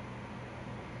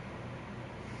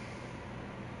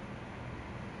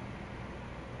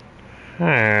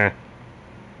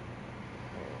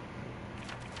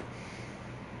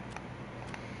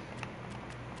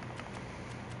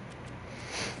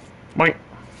 Boink.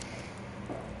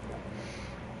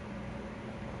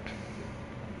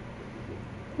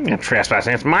 You're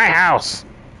trespassing. It's my house.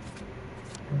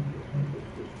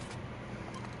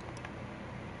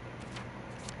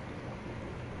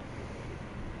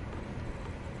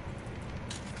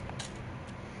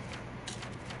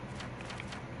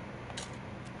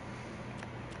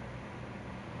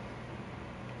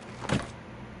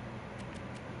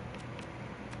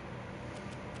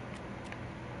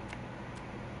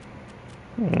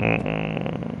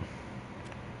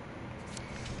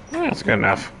 That's good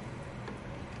enough.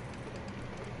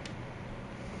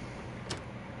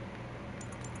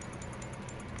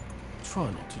 Try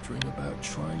not to dream about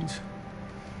trains.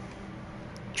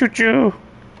 Choo-choo.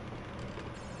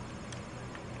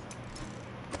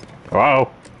 Hello.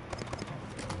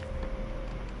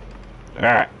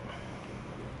 Alright.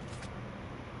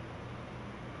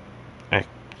 I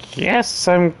guess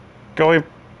I'm going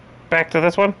back to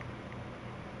this one.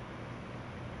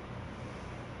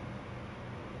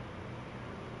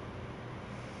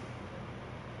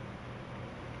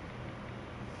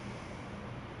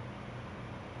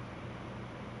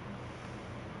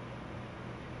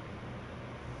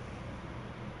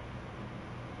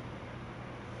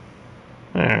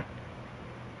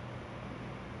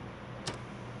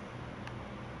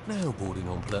 Now boarding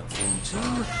on platform 2,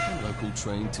 a local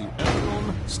train to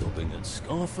Avon, stopping at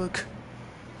Scarfolk.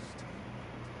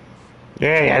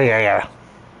 Yeah.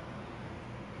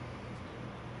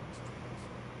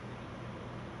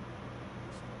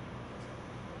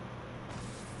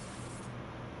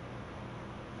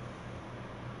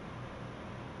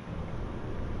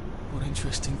 What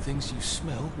interesting things you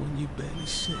smell when you barely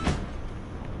see.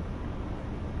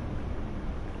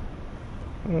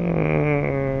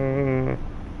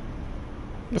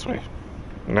 This way.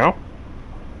 No?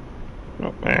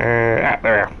 Nope. There we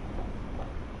are.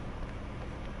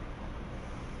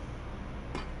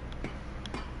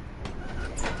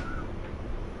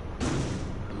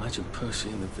 Imagine Percy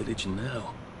in the village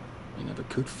now. He never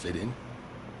could fit in.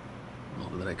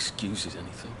 Not that that excuses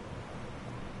anything.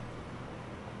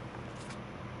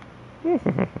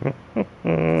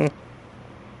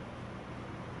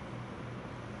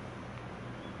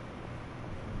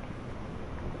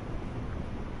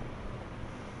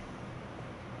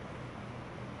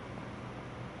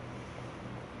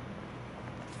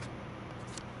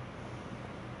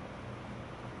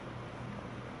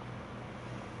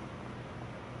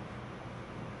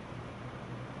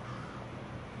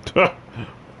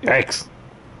 Yikes.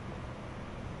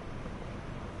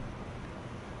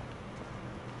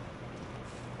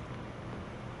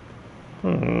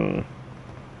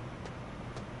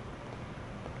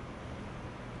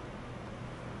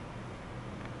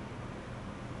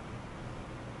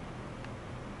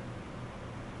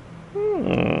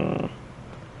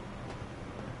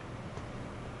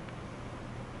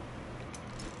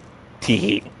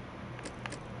 Tee.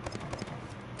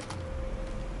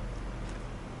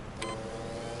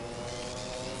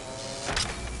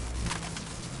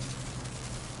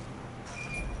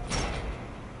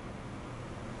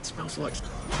 Smells like...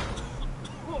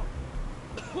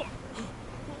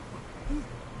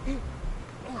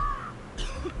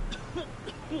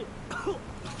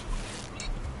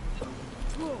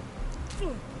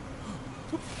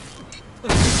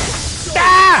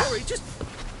 Ah! Sorry, just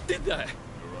did that?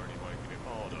 You're only making it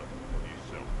harder on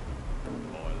yourself.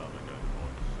 I love a good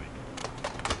fight to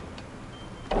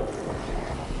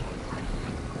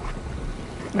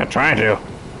seek. I'm trying to.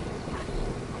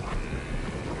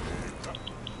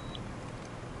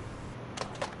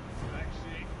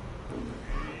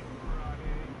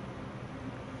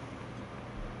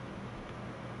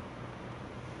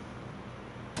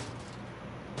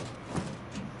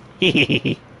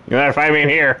 You gotta find me in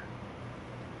here.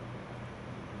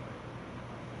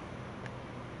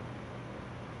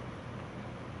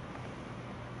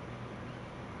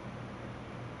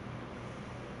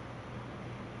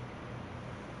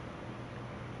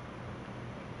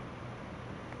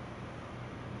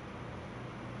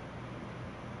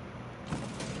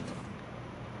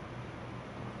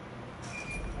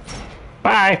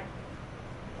 Bye.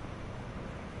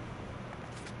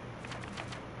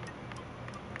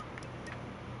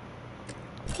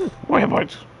 Wait a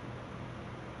minute.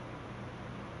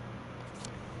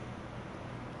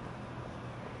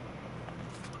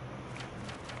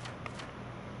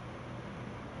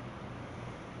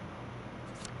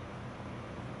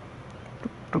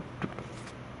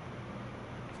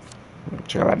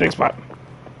 Check out that dig spot.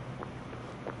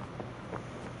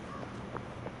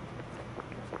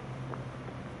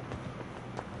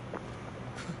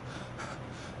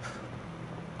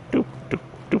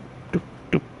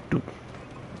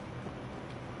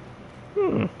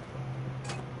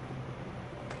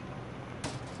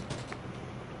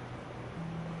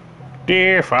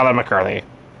 Dear Father McCarthy,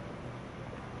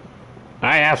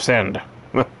 I have sinned.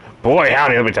 Boy,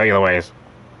 howdy, let me tell you the ways.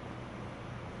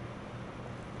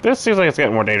 This seems like it's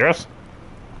getting more dangerous.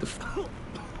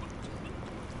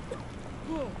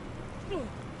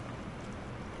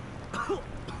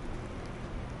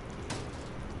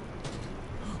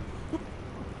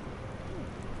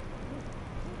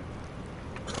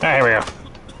 Ah, here we go.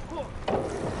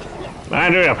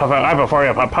 I'm doing I'm performing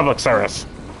a public service.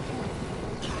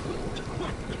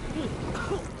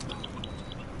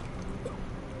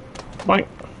 Boink.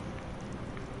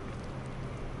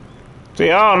 See,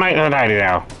 all night and nighty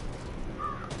now.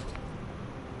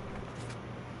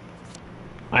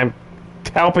 I'm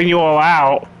helping you all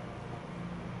out.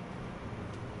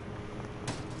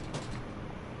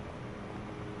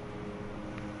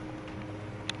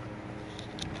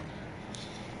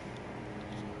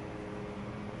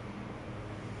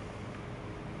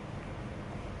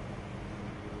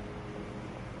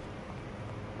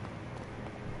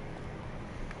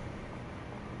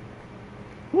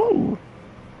 Woo!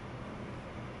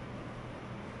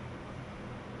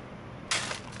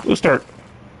 Loose dirt.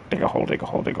 Dig a hole, dig a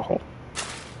hole, dig a hole.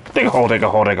 Dig a hole, dig a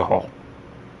hole, dig a hole.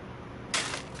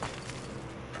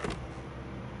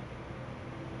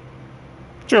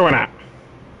 Sure, why not?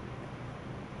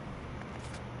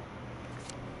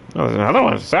 Oh, there's another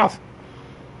one south.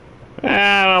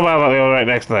 I don't know about the one right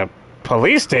next to the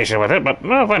police station with it, but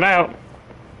we'll find out.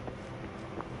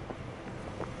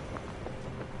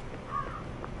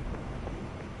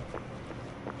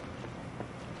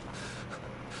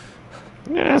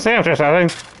 Yeah, it's after something.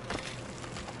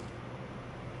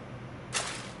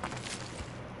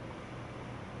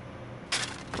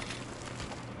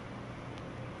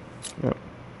 Yep.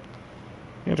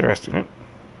 Interesting, huh?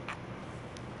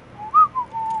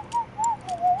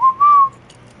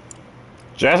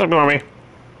 Just ignore me.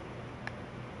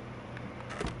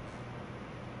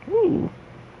 Ooh.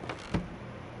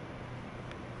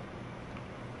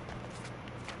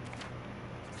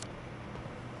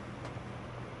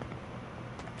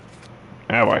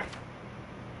 Oh boy.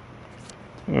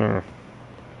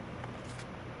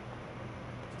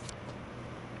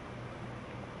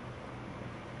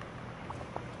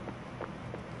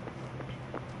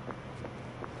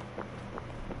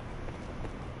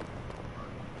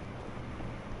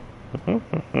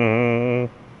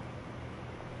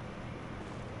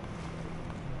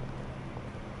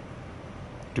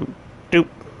 Doop doop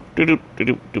doop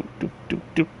doop doop doop doop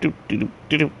doop doop doop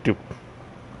doop doop.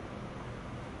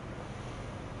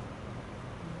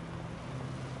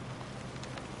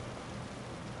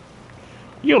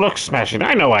 You look smashing.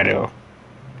 I know I do.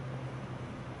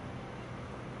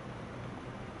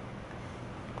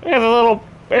 There's a little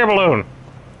air balloon.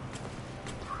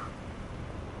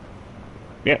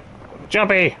 Yep.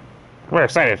 Jumpy. We're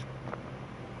excited.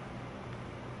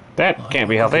 That can't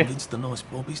be healthy. I convinced the nice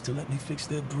bobbies to let me fix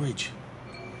their bridge.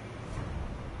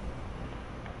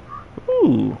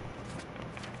 Ooh.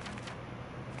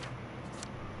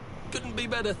 Couldn't be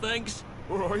better, thanks.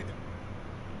 All right.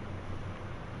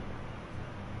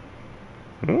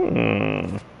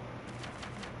 Hmm.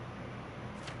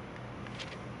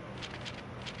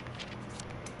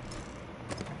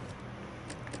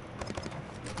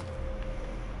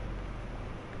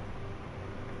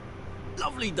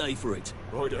 Lovely day for it.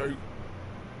 Righto.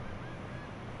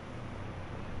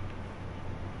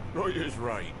 Right is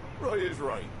right. Right is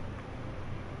right.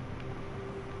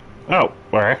 Oh,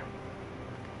 where?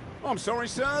 I'm sorry,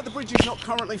 sir. The bridge is not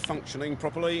currently functioning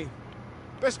properly.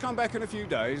 Best come back in a few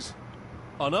days.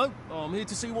 I know. I'm here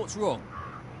to see what's wrong.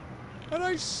 Are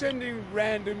they sending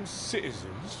random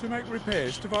citizens to make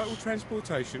repairs to vital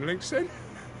transportation links then?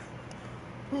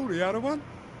 Pull the other one?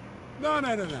 No.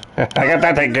 I got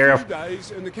that taken care of.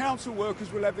 Days, and the council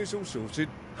workers will have this all sorted.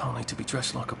 I'll need to be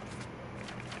dressed like a...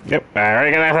 Yep, I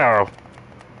already got that arrow.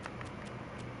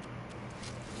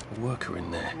 worker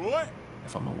in there. What?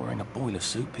 If I'm not wearing a boiler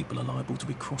suit, people are liable to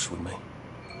be cross with me.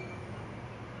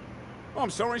 I'm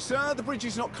sorry, sir. The bridge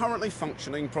is not currently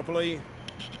functioning properly.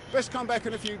 Best come back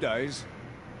in a few days.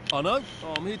 I know.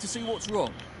 I'm here to see what's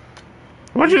wrong.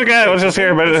 What you the guy that was just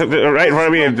here, but right in front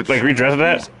of me, and like redressed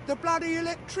that? The bloody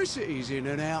electricity's in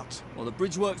and out. Well, the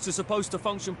bridge works are supposed to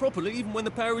function properly even when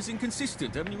the power is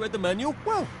inconsistent. Haven't you read the manual?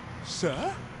 Well,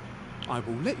 sir, I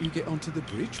will let you get onto the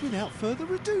bridge without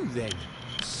further ado then,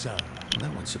 sir.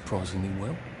 That went surprisingly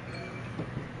well.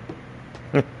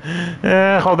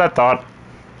 Hold that thought.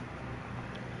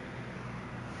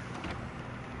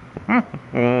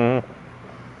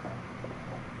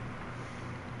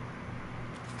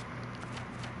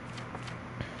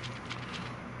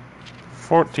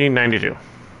 $14.92.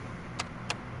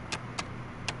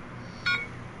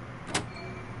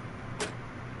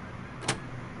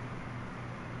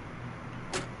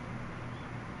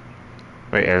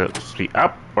 Wait, is it supposed to be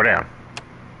up or down?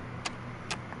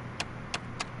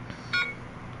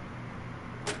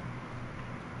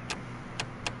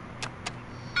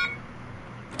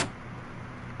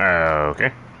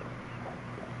 Okay.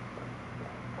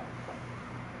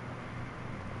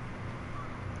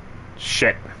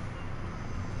 Shit.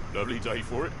 Lovely day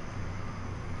for it.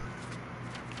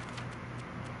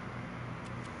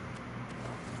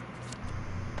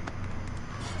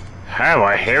 Oh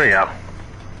boy, here we go.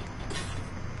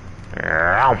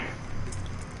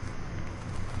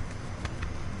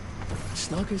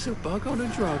 Snug as a bug on a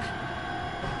drug.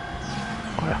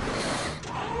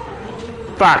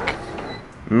 Fuck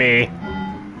me.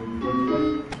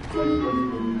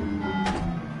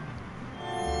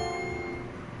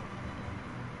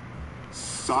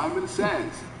 Simon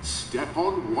Says, step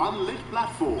on one lit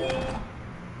platform.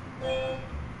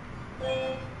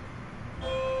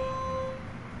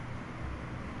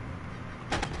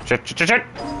 Shit.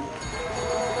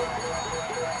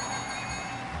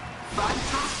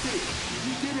 Fantastic!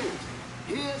 You did it!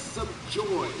 Here's some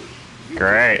joy. You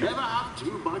Great. can never have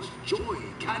too much joy,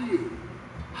 can you?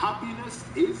 Happiness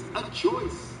is a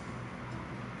choice.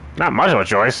 Not much of a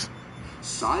choice.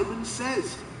 Simon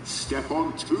Says, step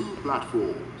on two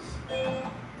platforms.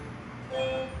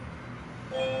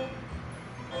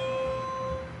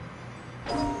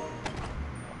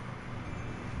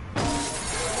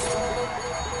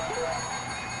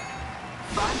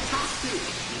 Fantastic!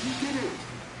 You did it!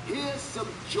 Here's some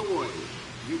joy.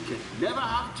 You can never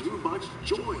have too much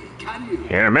joy, can you?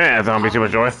 Here in a minute, it's gonna be too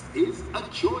much joy. Is a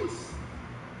choice.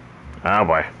 Oh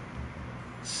boy.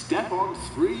 Step on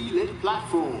three lit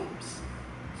platforms.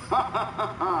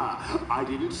 I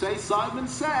didn't say Simon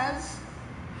Says.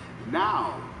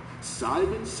 Now,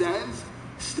 Simon Says,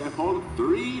 step on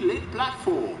three lit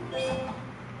platforms.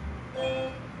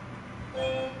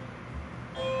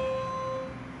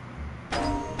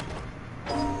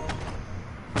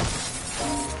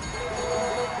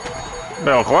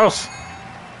 Little close.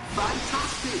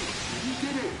 Fantastic! You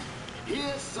did it!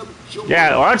 Here's some joy.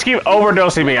 Yeah, why don't you keep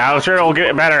overdosing me? I'm sure it'll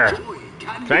get better.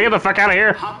 Can I get the fuck out of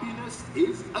here? Happiness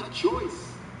is a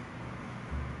choice.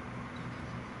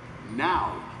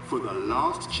 Now, for the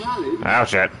last challenge. Oh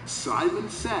shit. Simon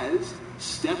Says,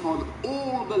 step on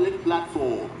all the lit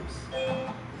platforms.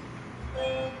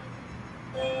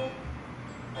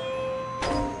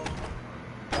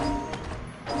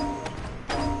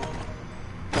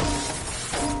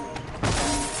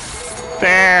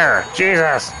 There!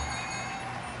 Jesus!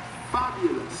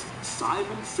 Fabulous!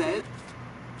 Simon Says.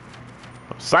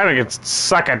 Simon can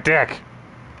suck a dick.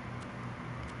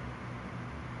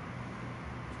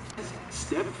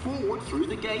 Step forward through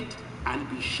the gate and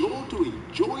be sure to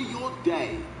enjoy your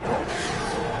day.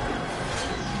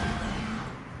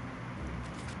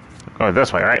 Going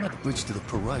this way, right? That bridge to the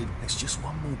parade. It's just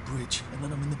one more bridge, and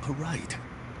then I'm in the parade.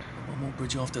 One more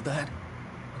bridge after that,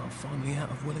 and I'm finally out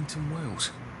of Wellington,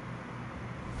 Wales.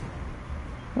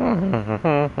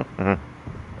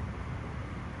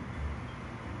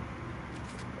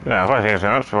 Yeah, if I say so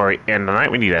much before we end the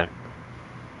night, we need a...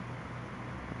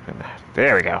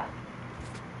 There we go.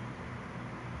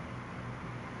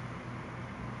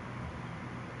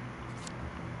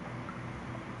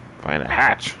 Find a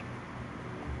hatch.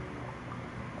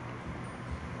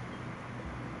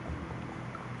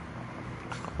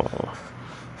 Oh.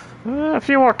 A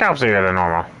few more cops here than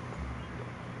normal.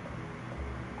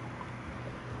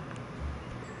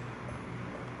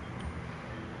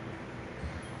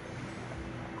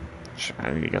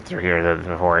 I need to get through here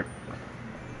before it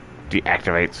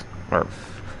deactivates or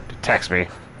detects me.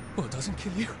 Well, it doesn't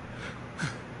kill you.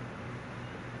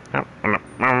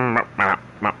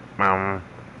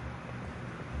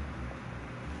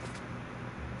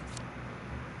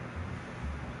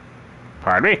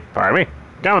 Pardon me, pardon me.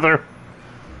 Come through.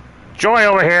 Joy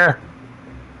over here.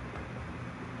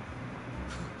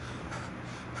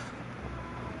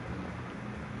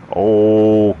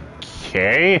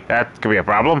 Okay, that could be a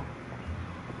problem.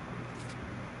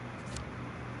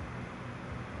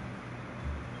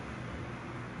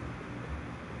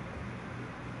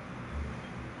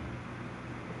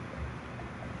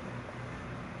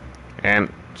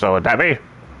 And so would that be?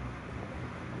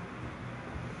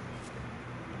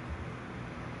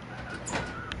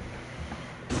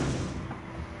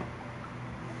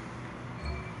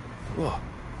 Whoa,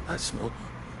 that smell.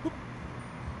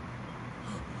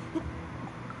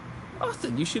 I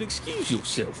think you should excuse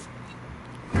yourself.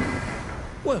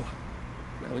 Well,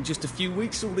 now in just a few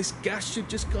weeks, all this gas should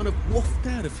just kind of waft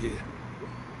out of here.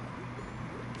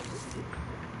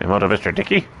 And what of Mr.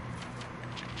 Dickey?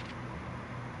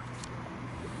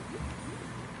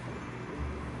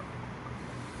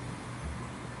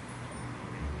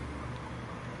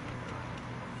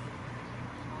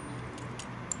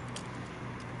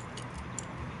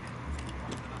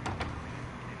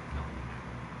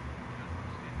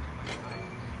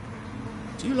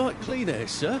 Do you like clean air,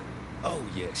 sir? Oh,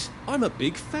 yes. I'm a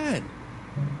big fan.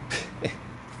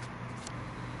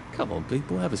 Come on,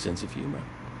 people. Have a sense of humour.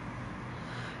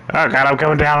 Oh, God, I'm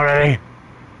coming down already.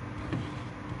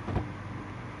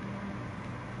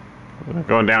 I'm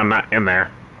going down, not in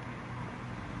there.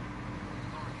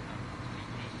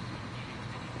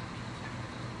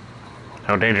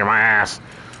 Don't danger my ass.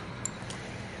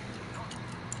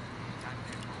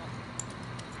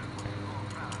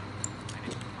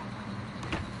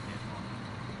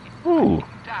 Ooh.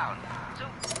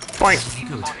 Boink.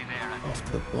 Good.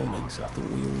 After the bombings, I thought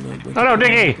we all know where Oh, no, to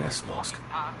find Dickie. the gas mask.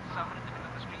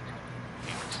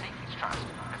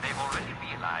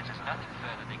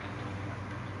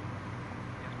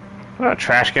 A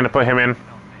trash can to put him in.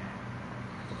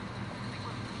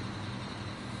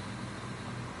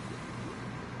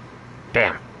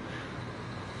 Damn.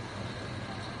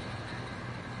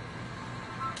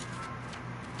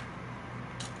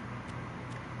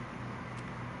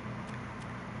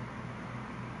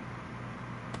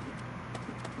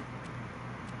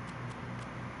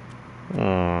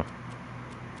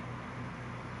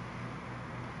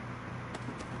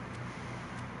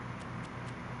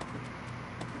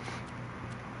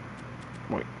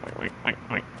 Wait.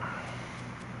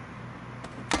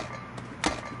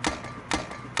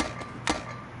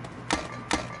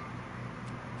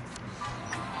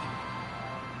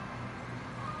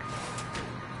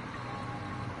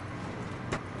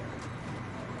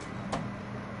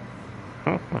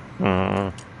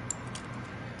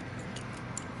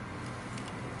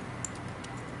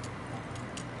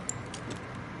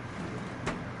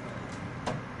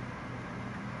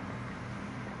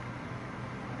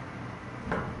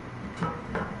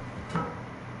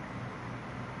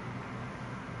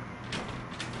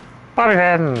 Bobby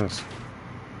pins.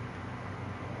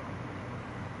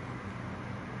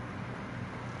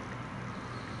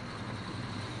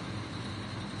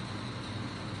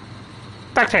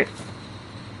 Duct tape.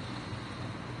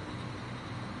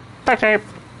 Duct tape.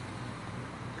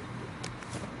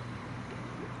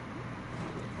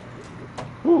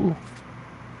 Ooh.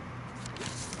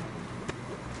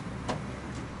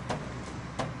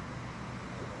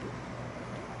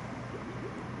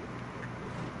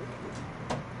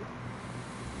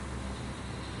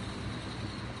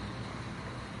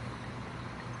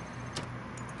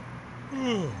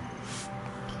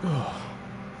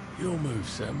 Your move,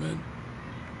 Sandman.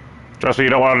 Trust me, you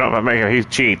don't want to know about making he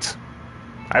cheats.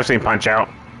 I've seen Punch Out.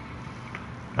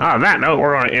 On that note,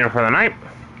 we're going to end for the night.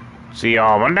 See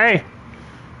y'all Monday.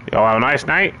 Y'all have a nice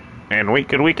night and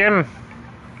good weekend.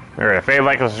 Remember to fave,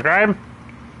 like, and subscribe.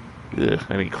 Ugh,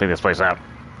 I need to clean this place out.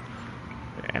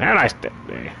 And have a nice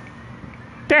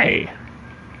day.